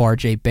would keep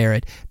RJ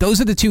Barrett. Those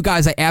are the two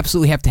guys I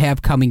absolutely have to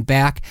have coming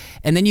back.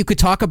 And then you could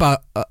talk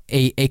about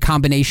a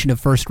combination of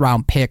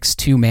first-round picks,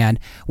 too, man.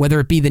 Whether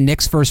it be the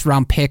Knicks'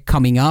 first-round pick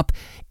coming up,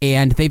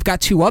 and they've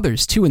got two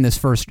others, too, in this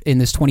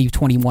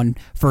 2021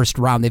 first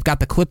round. They've got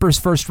the Clippers'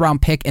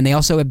 first-round pick, and they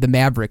also have the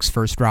Mavericks'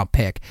 first-round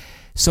pick.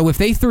 So if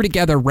they threw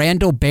together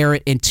Randall,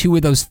 Barrett, and two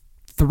of those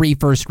 3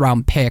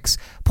 first-round picks,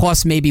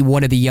 plus maybe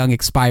one of the young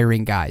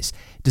expiring guys,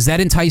 does that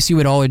entice you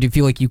at all, or do you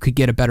feel like you could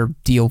get a better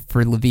deal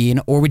for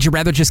LaVine, or would you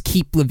rather just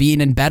keep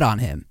LaVine and bet on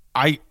him?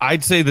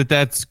 I'd say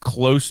that's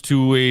close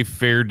to a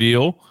fair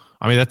deal.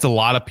 I mean, that's a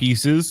lot of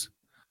pieces.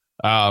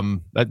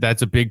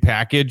 That's a big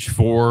package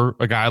for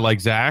a guy like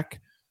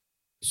Zach.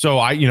 So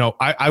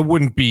I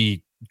wouldn't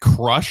be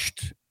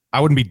crushed.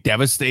 I wouldn't be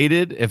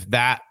devastated if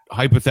that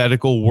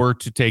hypothetical were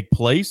to take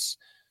place,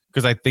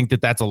 because I think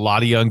that's a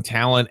lot of young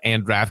talent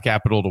and draft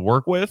capital to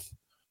work with.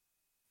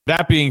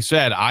 That being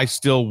said, I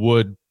still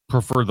would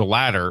prefer the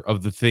latter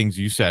of the things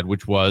you said,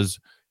 which was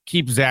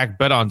keep Zach,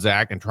 bet on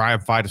Zach, and try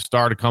and find a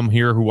star to come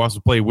here who wants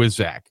to play with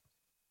Zach.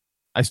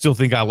 I still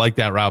think I like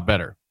that route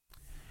better.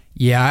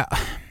 Yeah,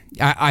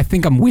 I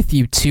think I'm with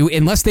you, too,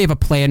 unless they have a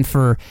plan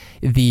for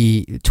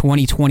the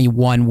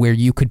 2021 where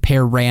you could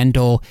pair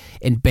Randall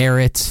and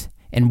Barrett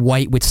and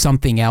White with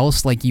something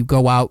else. Like, you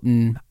go out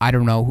and, I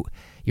don't know,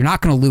 you're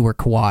not going to lure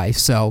Kawhi,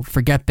 so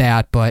forget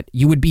that, but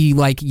you would be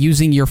like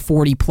using your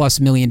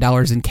 $40+ million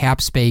in cap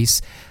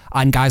space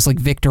on guys like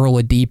Victor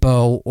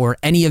Oladipo or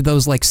any of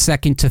those like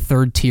second to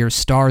third tier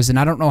stars, and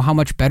I don't know how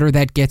much better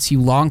that gets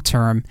you long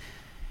term.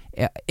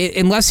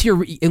 Unless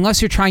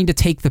you're trying to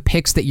take the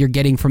picks that you're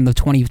getting from the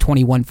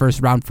 2021 first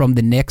round from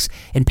the Knicks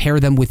and pair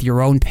them with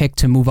your own pick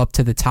to move up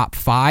to the top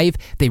 5.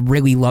 They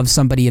really love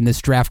somebody in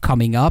this draft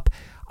coming up.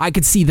 I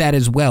could see that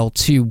as well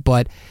too,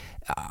 but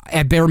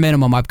at bare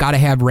minimum, I've got to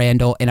have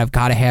Randall and I've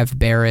got to have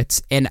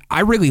Barrett. And I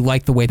really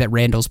like the way that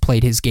Randall's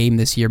played his game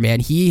this year, man.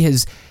 He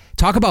has,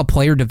 talk about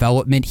player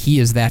development, he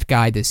is that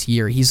guy this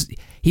year. He's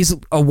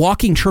a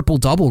walking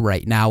triple-double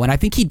right now, and I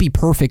think he'd be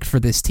perfect for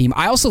this team.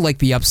 I also like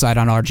the upside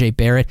on RJ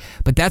Barrett,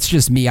 but that's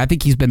just me. I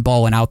think he's been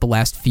balling out the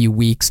last few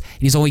weeks,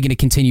 and he's only going to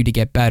continue to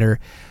get better.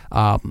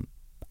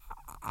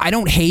 I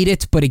don't hate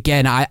it, but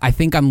again, I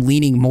think I'm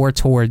leaning more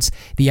towards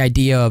the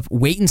idea of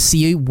wait and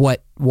see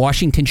what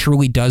Washington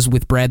truly does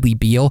with Bradley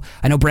Beal.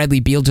 I know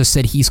Bradley Beal just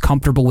said he's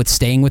comfortable with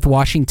staying with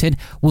Washington.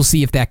 We'll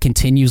see if that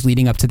continues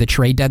leading up to the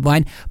trade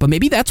deadline. But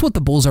maybe that's what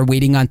the Bulls are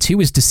waiting on too,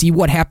 is to see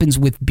what happens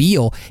with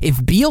Beal.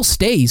 If Beal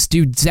stays,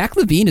 dude, Zach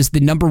LaVine is the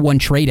number 1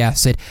 trade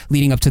asset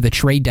leading up to the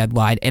trade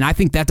deadline, and I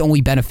think that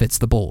only benefits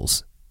the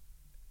Bulls.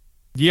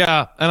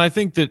 Yeah, and I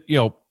think that,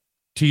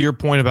 to your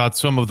point about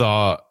some of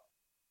the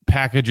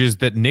packages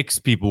that Knicks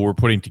people were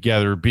putting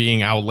together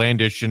being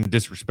outlandish and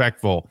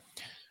disrespectful,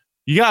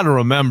 you got to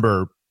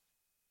remember,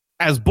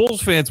 as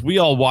Bulls fans, we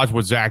all watch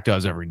what Zach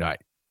does every night.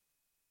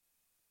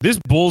 This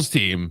Bulls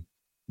team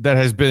that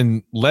has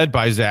been led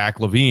by Zach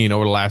LaVine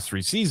over the last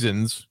 3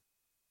 seasons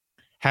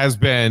has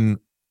been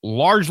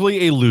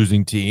largely a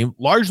losing team,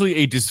 largely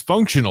a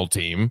dysfunctional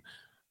team,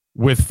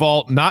 with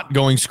fault not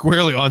going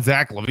squarely on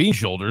Zach LaVine's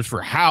shoulders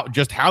for how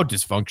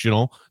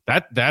dysfunctional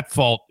that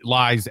fault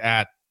lies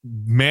at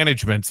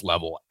management's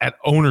level, at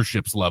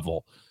ownership's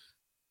level.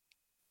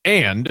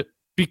 And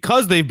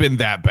because they've been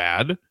that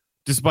bad,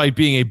 despite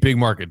being a big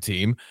market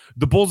team,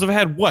 the Bulls have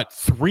had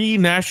 3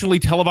 nationally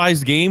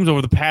televised games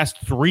over the past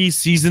 3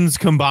 seasons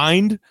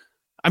combined.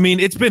 I mean,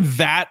 it's been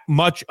that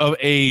much of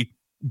a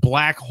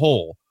black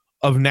hole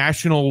of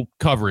national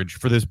coverage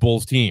for this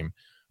Bulls team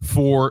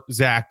for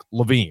Zach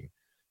LaVine.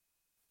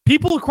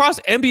 People across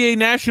NBA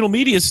national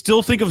media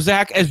still think of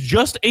Zach as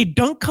just a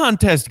dunk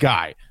contest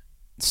guy,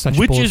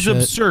 which is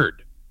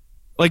absurd.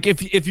 Like,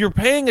 if you're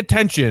paying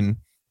attention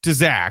to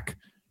Zach,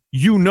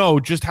 you know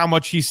just how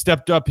much he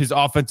stepped up his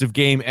offensive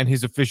game and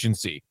his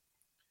efficiency.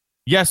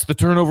 Yes, the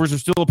turnovers are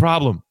still a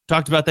problem.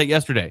 Talked about that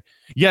yesterday.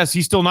 Yes,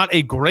 he's still not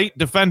a great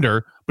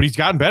defender, but he's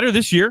gotten better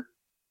this year.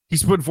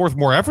 He's putting forth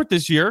more effort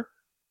this year.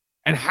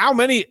 And how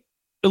many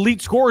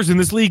elite scorers in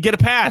this league get a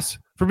pass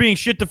for being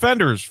shit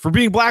defenders, for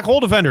being black hole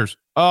defenders?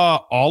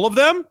 All of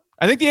them?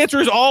 I think the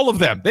answer is all of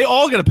them. They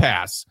all get a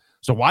pass.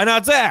 So why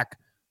not Zach?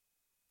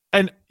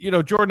 And,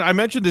 Jordan, I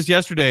mentioned this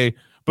yesterday,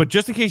 but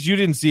just in case you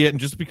didn't see it, and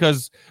just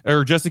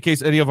in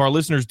case any of our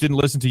listeners didn't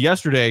listen to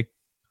yesterday,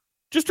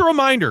 just a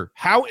reminder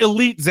how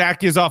elite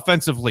Zach is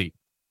offensively.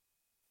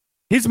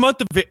 His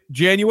month of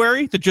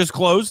January that just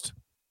closed,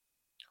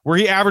 where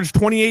he averaged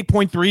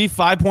 28.3,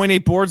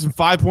 5.8 boards, and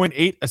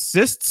 5.8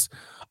 assists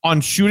on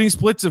shooting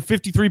splits of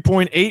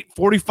 53.8,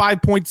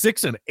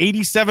 45.6, and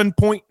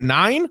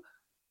 87.9.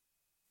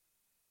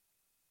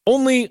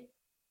 Only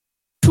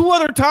 2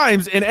 other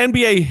times in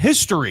NBA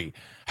history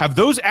have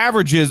those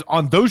averages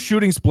on those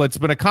shooting splits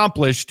been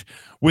accomplished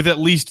with at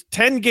least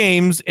 10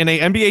 games in a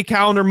NBA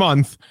calendar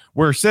month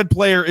where said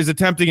player is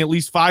attempting at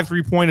least 5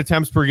 3-point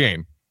attempts per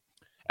game.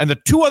 And the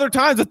 2 other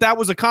times that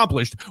was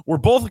accomplished were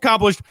both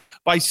accomplished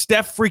by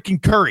Steph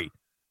freaking Curry.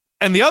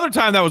 And the other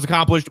time that was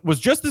accomplished was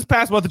just this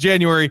past month of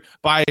January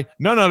by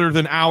none other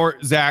than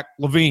our Zach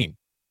LaVine.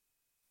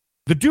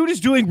 The dude is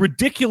doing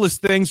ridiculous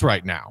things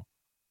right now.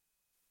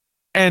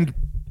 And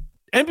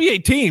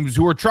NBA teams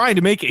who are trying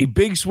to make a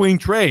big swing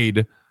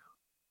trade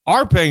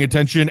are paying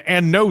attention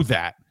and know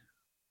that.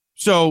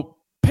 So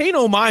pay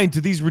no mind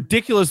to these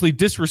ridiculously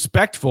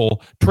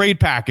disrespectful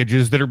trade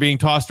packages that are being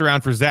tossed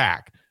around for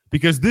Zach,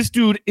 because this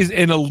dude is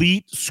an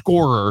elite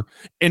scorer,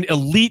 and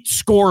elite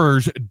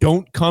scorers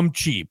don't come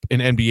cheap in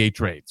NBA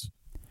trades.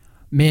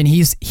 Man,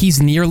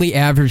 he's nearly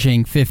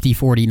averaging 50,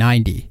 40,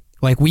 90.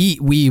 Like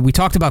we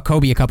talked about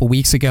Kobe a couple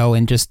weeks ago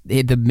and just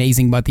the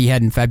amazing month he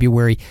had in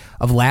February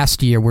of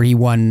last year where he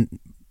won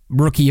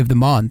Rookie of the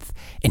Month,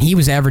 and he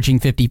was averaging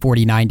 50,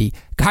 40, 90.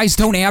 Guys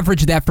don't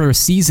average that for a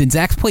season.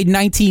 Zach's played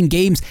 19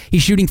 games.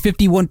 He's shooting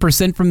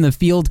 51% from the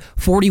field,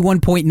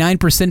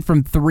 41.9%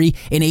 from 3,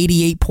 and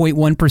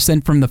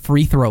 88.1% from the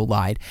free throw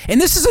line.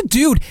 And this is a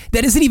dude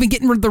that isn't even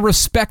getting the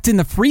respect in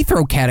the free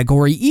throw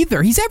category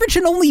either. He's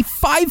averaging only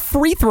 5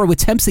 free throw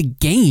attempts a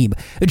game.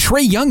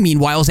 Trae Young,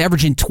 meanwhile, is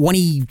averaging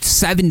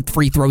 27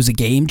 free throws a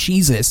game.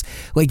 Jesus.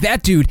 Like,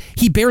 that dude,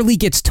 he barely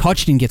gets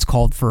touched and gets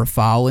called for a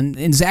foul,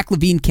 and Zach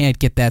LaVine can't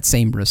get that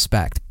same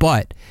respect.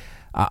 But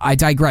I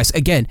digress.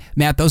 Again,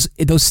 Matt, those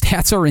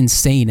stats are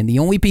insane, and the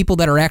only people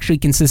that are actually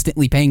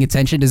consistently paying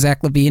attention to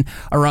Zach LaVine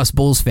are us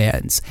Bulls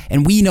fans,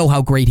 and we know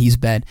how great he's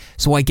been.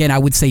 So again, I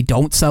would say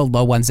don't sell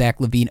low on Zach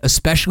LaVine,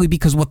 especially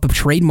because what the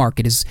trade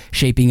market is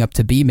shaping up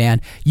to be, man.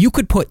 You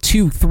could put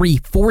 2, 3,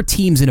 4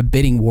 teams in a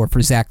bidding war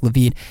for Zach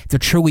LaVine. They're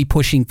truly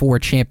pushing for a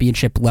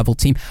championship level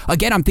team.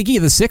 Again, I'm thinking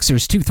of the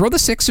Sixers too. Throw the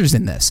Sixers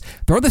in this.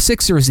 Throw the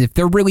Sixers if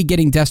they're really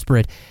getting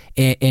desperate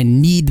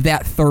and need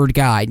that third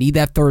guy, need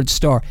that third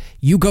star.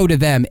 You go to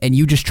them and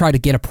you just try to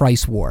get a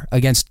price war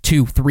against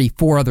 2, 3,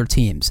 4 other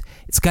teams.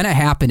 It's going to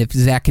happen if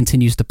Zach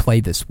continues to play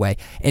this way.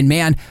 And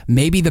man,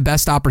 maybe the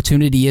best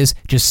opportunity is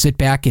just sit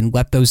back and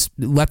let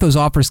those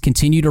offers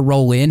continue to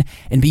roll in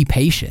and be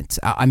patient.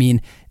 I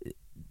mean,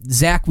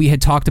 Zach, we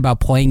had talked about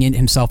playing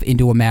himself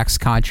into a max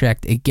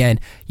contract. Again,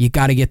 you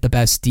got to get the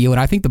best deal.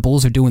 And I think the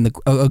Bulls are doing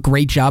a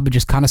great job of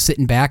just kind of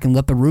sitting back and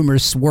let the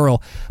rumors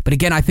swirl. But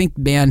again, I think,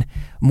 man,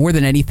 more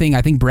than anything,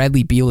 I think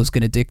Bradley Beal is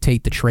going to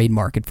dictate the trade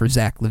market for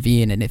Zach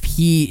LaVine. And if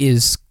he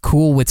is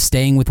cool with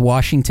staying with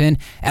Washington,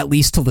 at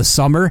least till the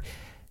summer,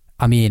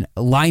 I mean,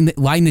 line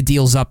the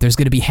deals up. There's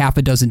going to be half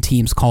a dozen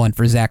teams calling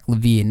for Zach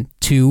LaVine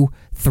 2,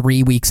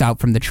 3 weeks out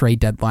from the trade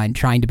deadline,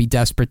 trying to be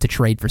desperate to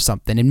trade for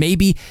something. And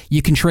maybe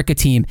you can trick a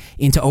team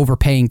into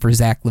overpaying for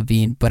Zach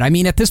LaVine. But I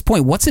mean, at this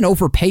point, what's an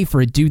overpay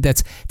for a dude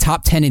that's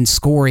top 10 in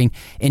scoring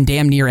and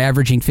damn near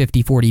averaging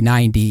 50, 40,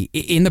 90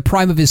 in the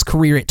prime of his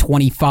career at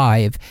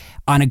 25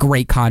 on a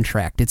great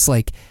contract? It's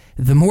like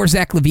the more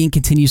Zach LaVine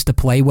continues to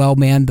play well,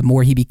 man, the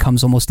more he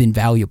becomes almost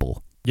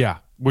invaluable. Yeah,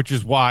 which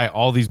is why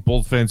all these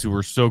Bulls fans who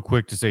are so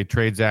quick to say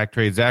trade Zach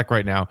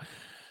right now,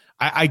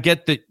 I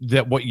get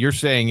that what you're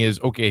saying is,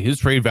 okay, his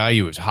trade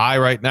value is high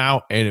right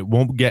now, and it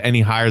won't get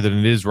any higher than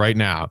it is right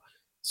now.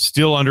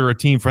 Still under a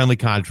team-friendly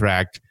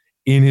contract,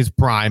 in his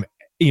prime,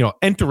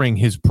 entering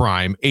his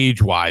prime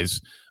age-wise,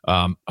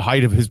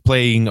 height of his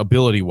playing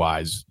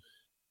ability-wise.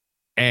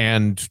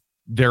 And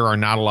there are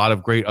not a lot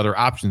of great other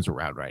options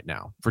around right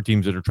now for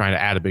teams that are trying to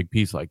add a big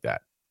piece like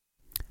that.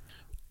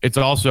 It's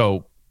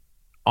also,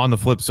 on the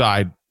flip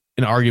side,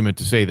 an argument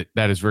to say that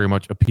that is very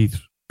much a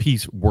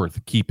piece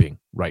worth keeping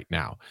right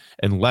now,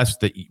 unless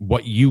that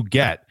what you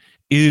get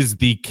is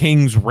the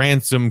king's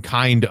ransom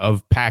kind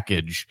of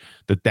package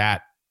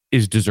that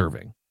is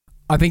deserving.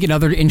 I think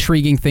another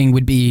intriguing thing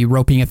would be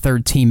roping a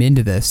third team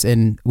into this.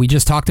 And we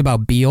just talked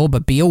about Beal,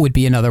 but Beal would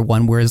be another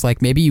one, whereas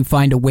like maybe you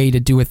find a way to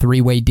do a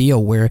three-way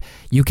deal where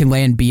you can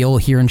land Beal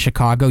here in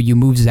Chicago, you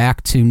move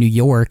Zach to New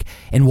York,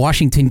 and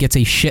Washington gets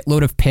a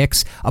shitload of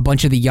picks, a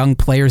bunch of the young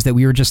players that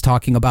we were just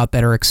talking about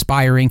that are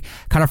expiring,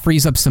 kind of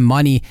frees up some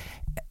money.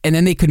 And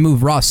then they could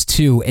move Russ,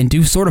 too, and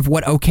do sort of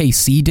what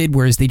OKC did,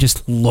 whereas they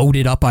just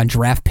loaded up on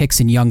draft picks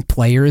and young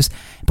players,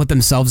 put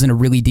themselves in a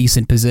really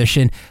decent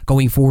position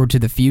going forward to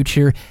the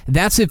future.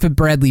 That's if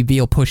Bradley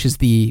Beal pushes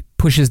the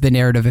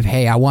narrative of,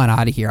 hey, I want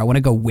out of here. I want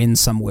to go win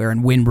somewhere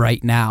and win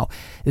right now.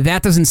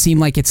 That doesn't seem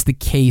like it's the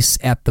case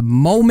at the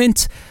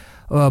moment.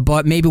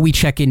 But maybe we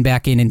check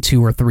back in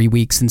 2 or 3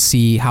 weeks and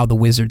see how the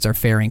Wizards are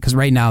faring, because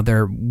right now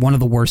they're one of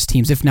the worst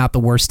teams, if not the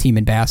worst team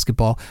in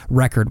basketball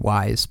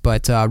record-wise.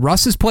 But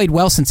Russ has played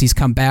well since he's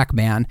come back,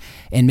 man,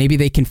 and maybe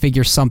they can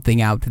figure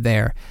something out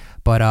there.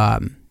 But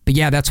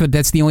yeah,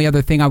 that's the only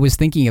other thing I was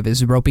thinking of,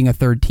 is roping a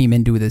third team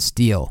into this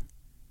deal.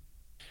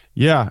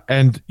 Yeah,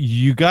 and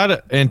you got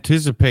to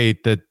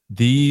anticipate that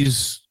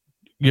these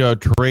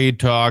trade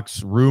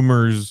talks,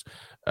 rumors,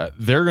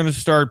 they're going to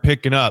start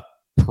picking up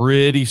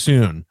pretty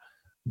soon.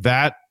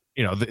 That,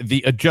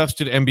 the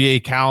adjusted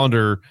NBA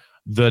calendar,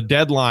 the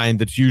deadline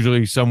that's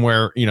usually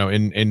somewhere,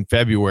 in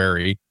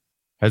February,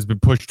 has been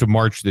pushed to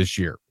March this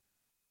year.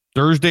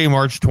 Thursday,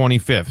 March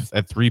 25th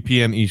at 3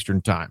 p.m.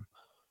 Eastern time,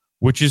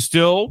 which is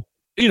still,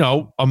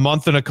 a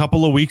month and a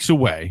couple of weeks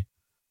away.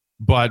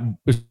 But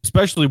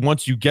especially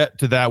once you get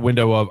to that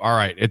window of, all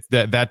right, it's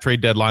that trade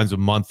deadline's a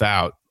month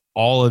out.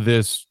 All of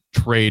this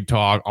trade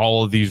talk,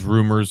 all of these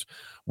rumors,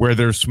 where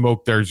there's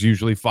smoke, there's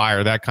usually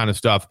fire, that kind of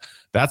stuff.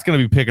 That's going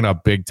to be picking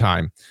up big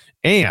time.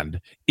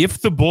 And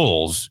if the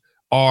Bulls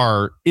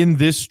are in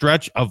this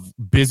stretch of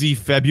busy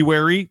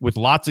February with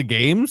lots of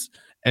games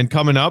and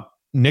coming up,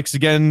 Knicks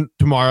again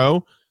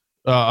tomorrow,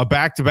 a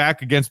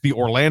back-to-back against the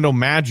Orlando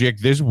Magic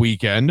this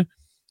weekend,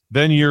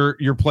 then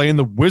you're playing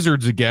the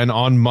Wizards again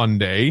on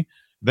Monday.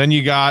 Then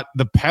you got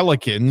the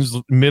Pelicans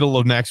middle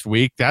of next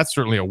week. That's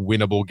certainly a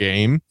winnable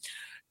game.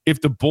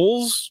 If the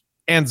Bulls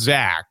and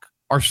Zach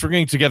are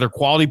stringing together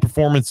quality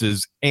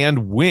performances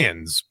and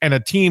wins, and a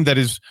team that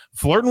is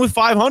flirting with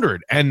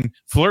 500 and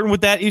flirting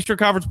with that Eastern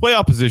Conference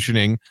playoff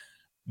positioning,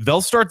 they'll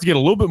start to get a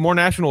little bit more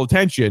national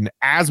attention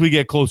as we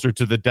get closer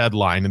to the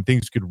deadline, and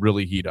things could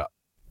really heat up.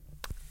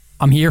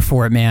 I'm here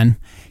for it, man.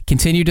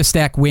 Continue to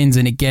stack wins,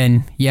 and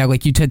again, yeah,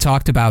 like you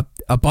talked about,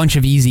 a bunch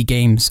of easy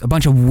games, a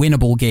bunch of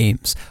winnable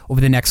games over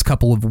the next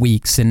couple of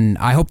weeks, and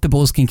I hope the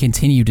Bulls can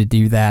continue to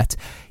do that.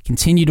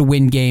 Continue to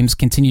win games,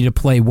 continue to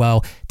play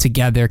well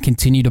together,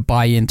 continue to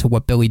buy into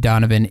what Billy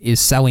Donovan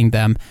is selling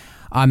them.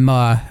 I'm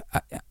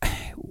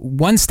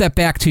one step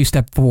back, 2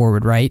 steps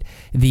forward, right?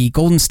 The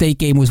Golden State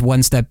game was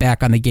 1 step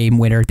back on the game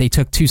winner. They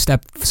took 2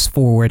 steps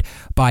forward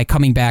by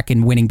coming back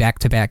and winning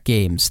back-to-back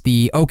games.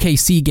 The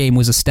OKC game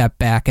was a step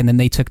back, and then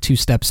they took 2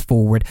 steps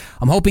forward.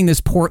 I'm hoping this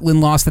Portland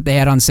loss that they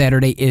had on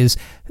Saturday is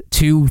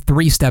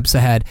 2-3 steps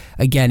ahead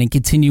again, and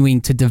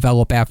continuing to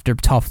develop after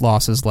tough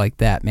losses like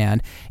that,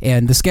 man.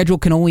 And the schedule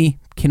can only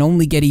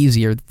get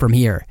easier from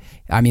here.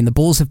 I mean, the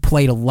Bulls have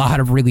played a lot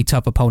of really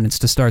tough opponents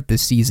to start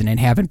this season and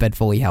haven't been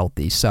fully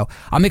healthy. So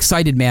I'm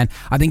excited, man.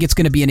 I think it's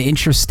going to be an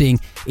interesting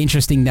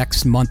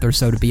next month or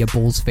so to be a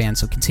Bulls fan.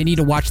 So continue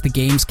to watch the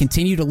games,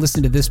 continue to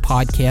listen to this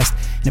podcast,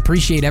 and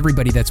appreciate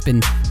everybody that's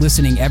been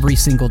listening every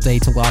single day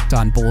to Locked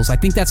On Bulls. I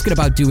think that's going to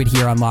about do it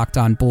here on Locked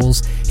On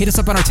Bulls. Hit us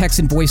up on our text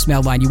and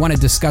voicemail line. You want to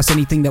discuss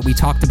anything that we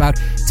talked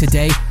about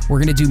today? We're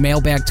going to do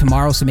mailbag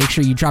tomorrow, so make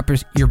sure you drop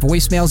your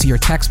voicemails, your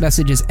text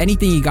messages,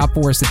 anything you got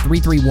for us at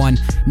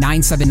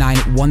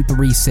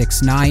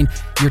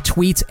 331-979-1369. Your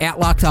tweets at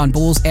Locked On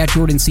Bulls, at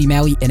Jordan C.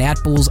 Malley, and at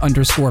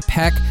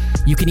Bulls_Peck.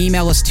 You can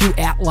email us too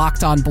at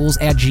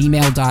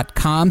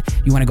lockedonbulls@gmail.com.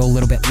 You want to go a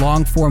little bit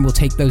long form, we'll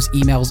take those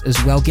emails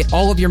as well. Get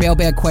all of your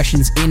mailbag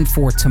questions in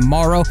for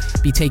tomorrow.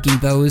 Be taking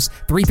those.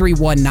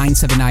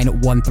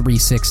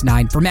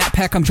 331-979-1369. For Matt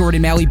Peck, I'm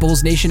Jordan Malley.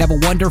 Bulls Nation, have a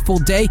wonderful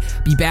day.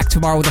 Be back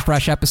tomorrow with a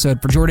fresh episode.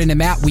 For Jordan and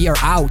Matt, we are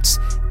out.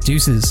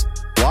 Deuces.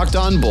 Locked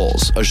On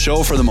Bulls, a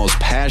show for the most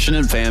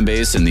passionate fan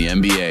base in the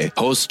NBA.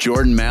 Hosts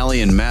Jordan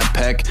Malley and Matt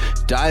Peck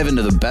dive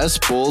into the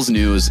best Bulls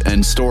news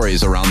and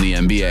stories around the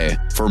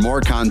NBA. For more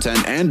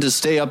content and to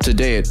stay up to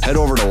date, head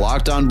over to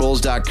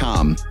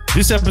LockedOnBulls.com.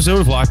 This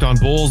episode of Locked On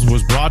Bulls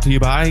was brought to you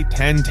by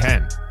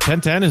 1010.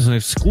 1010 is an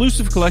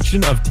exclusive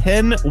collection of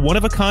 10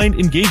 one-of-a-kind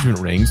engagement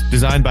rings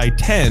designed by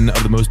 10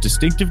 of the most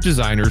distinctive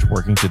designers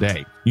working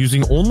today.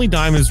 Using only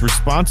diamonds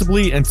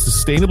responsibly and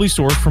sustainably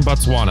sourced from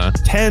Botswana,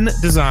 10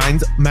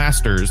 Designs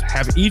Masters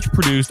have each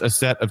produced a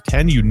set of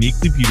 10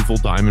 uniquely beautiful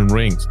diamond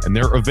rings, and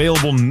they're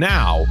available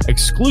now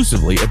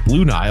exclusively at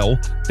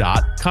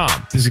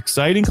BlueNile.com. This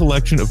exciting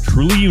collection of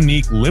truly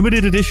unique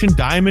limited edition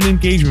diamond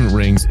engagement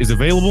rings is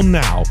available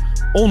now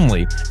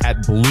only at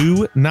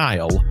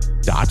BlueNile.com.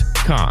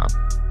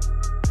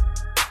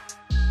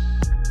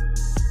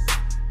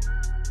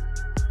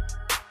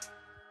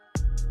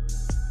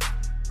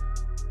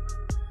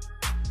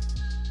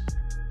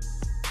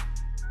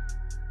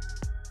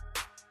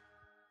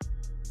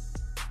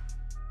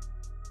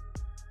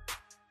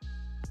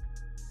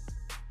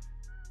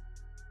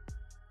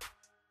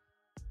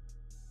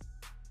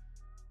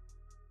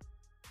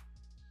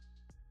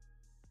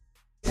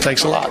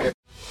 Thanks a lot.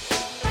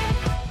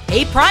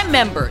 Hey, Prime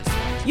members,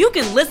 you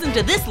can listen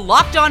to this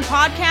Locked On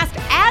podcast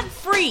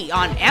ad-free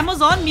on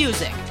Amazon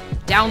Music.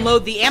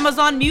 Download the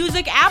Amazon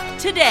Music app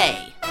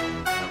today.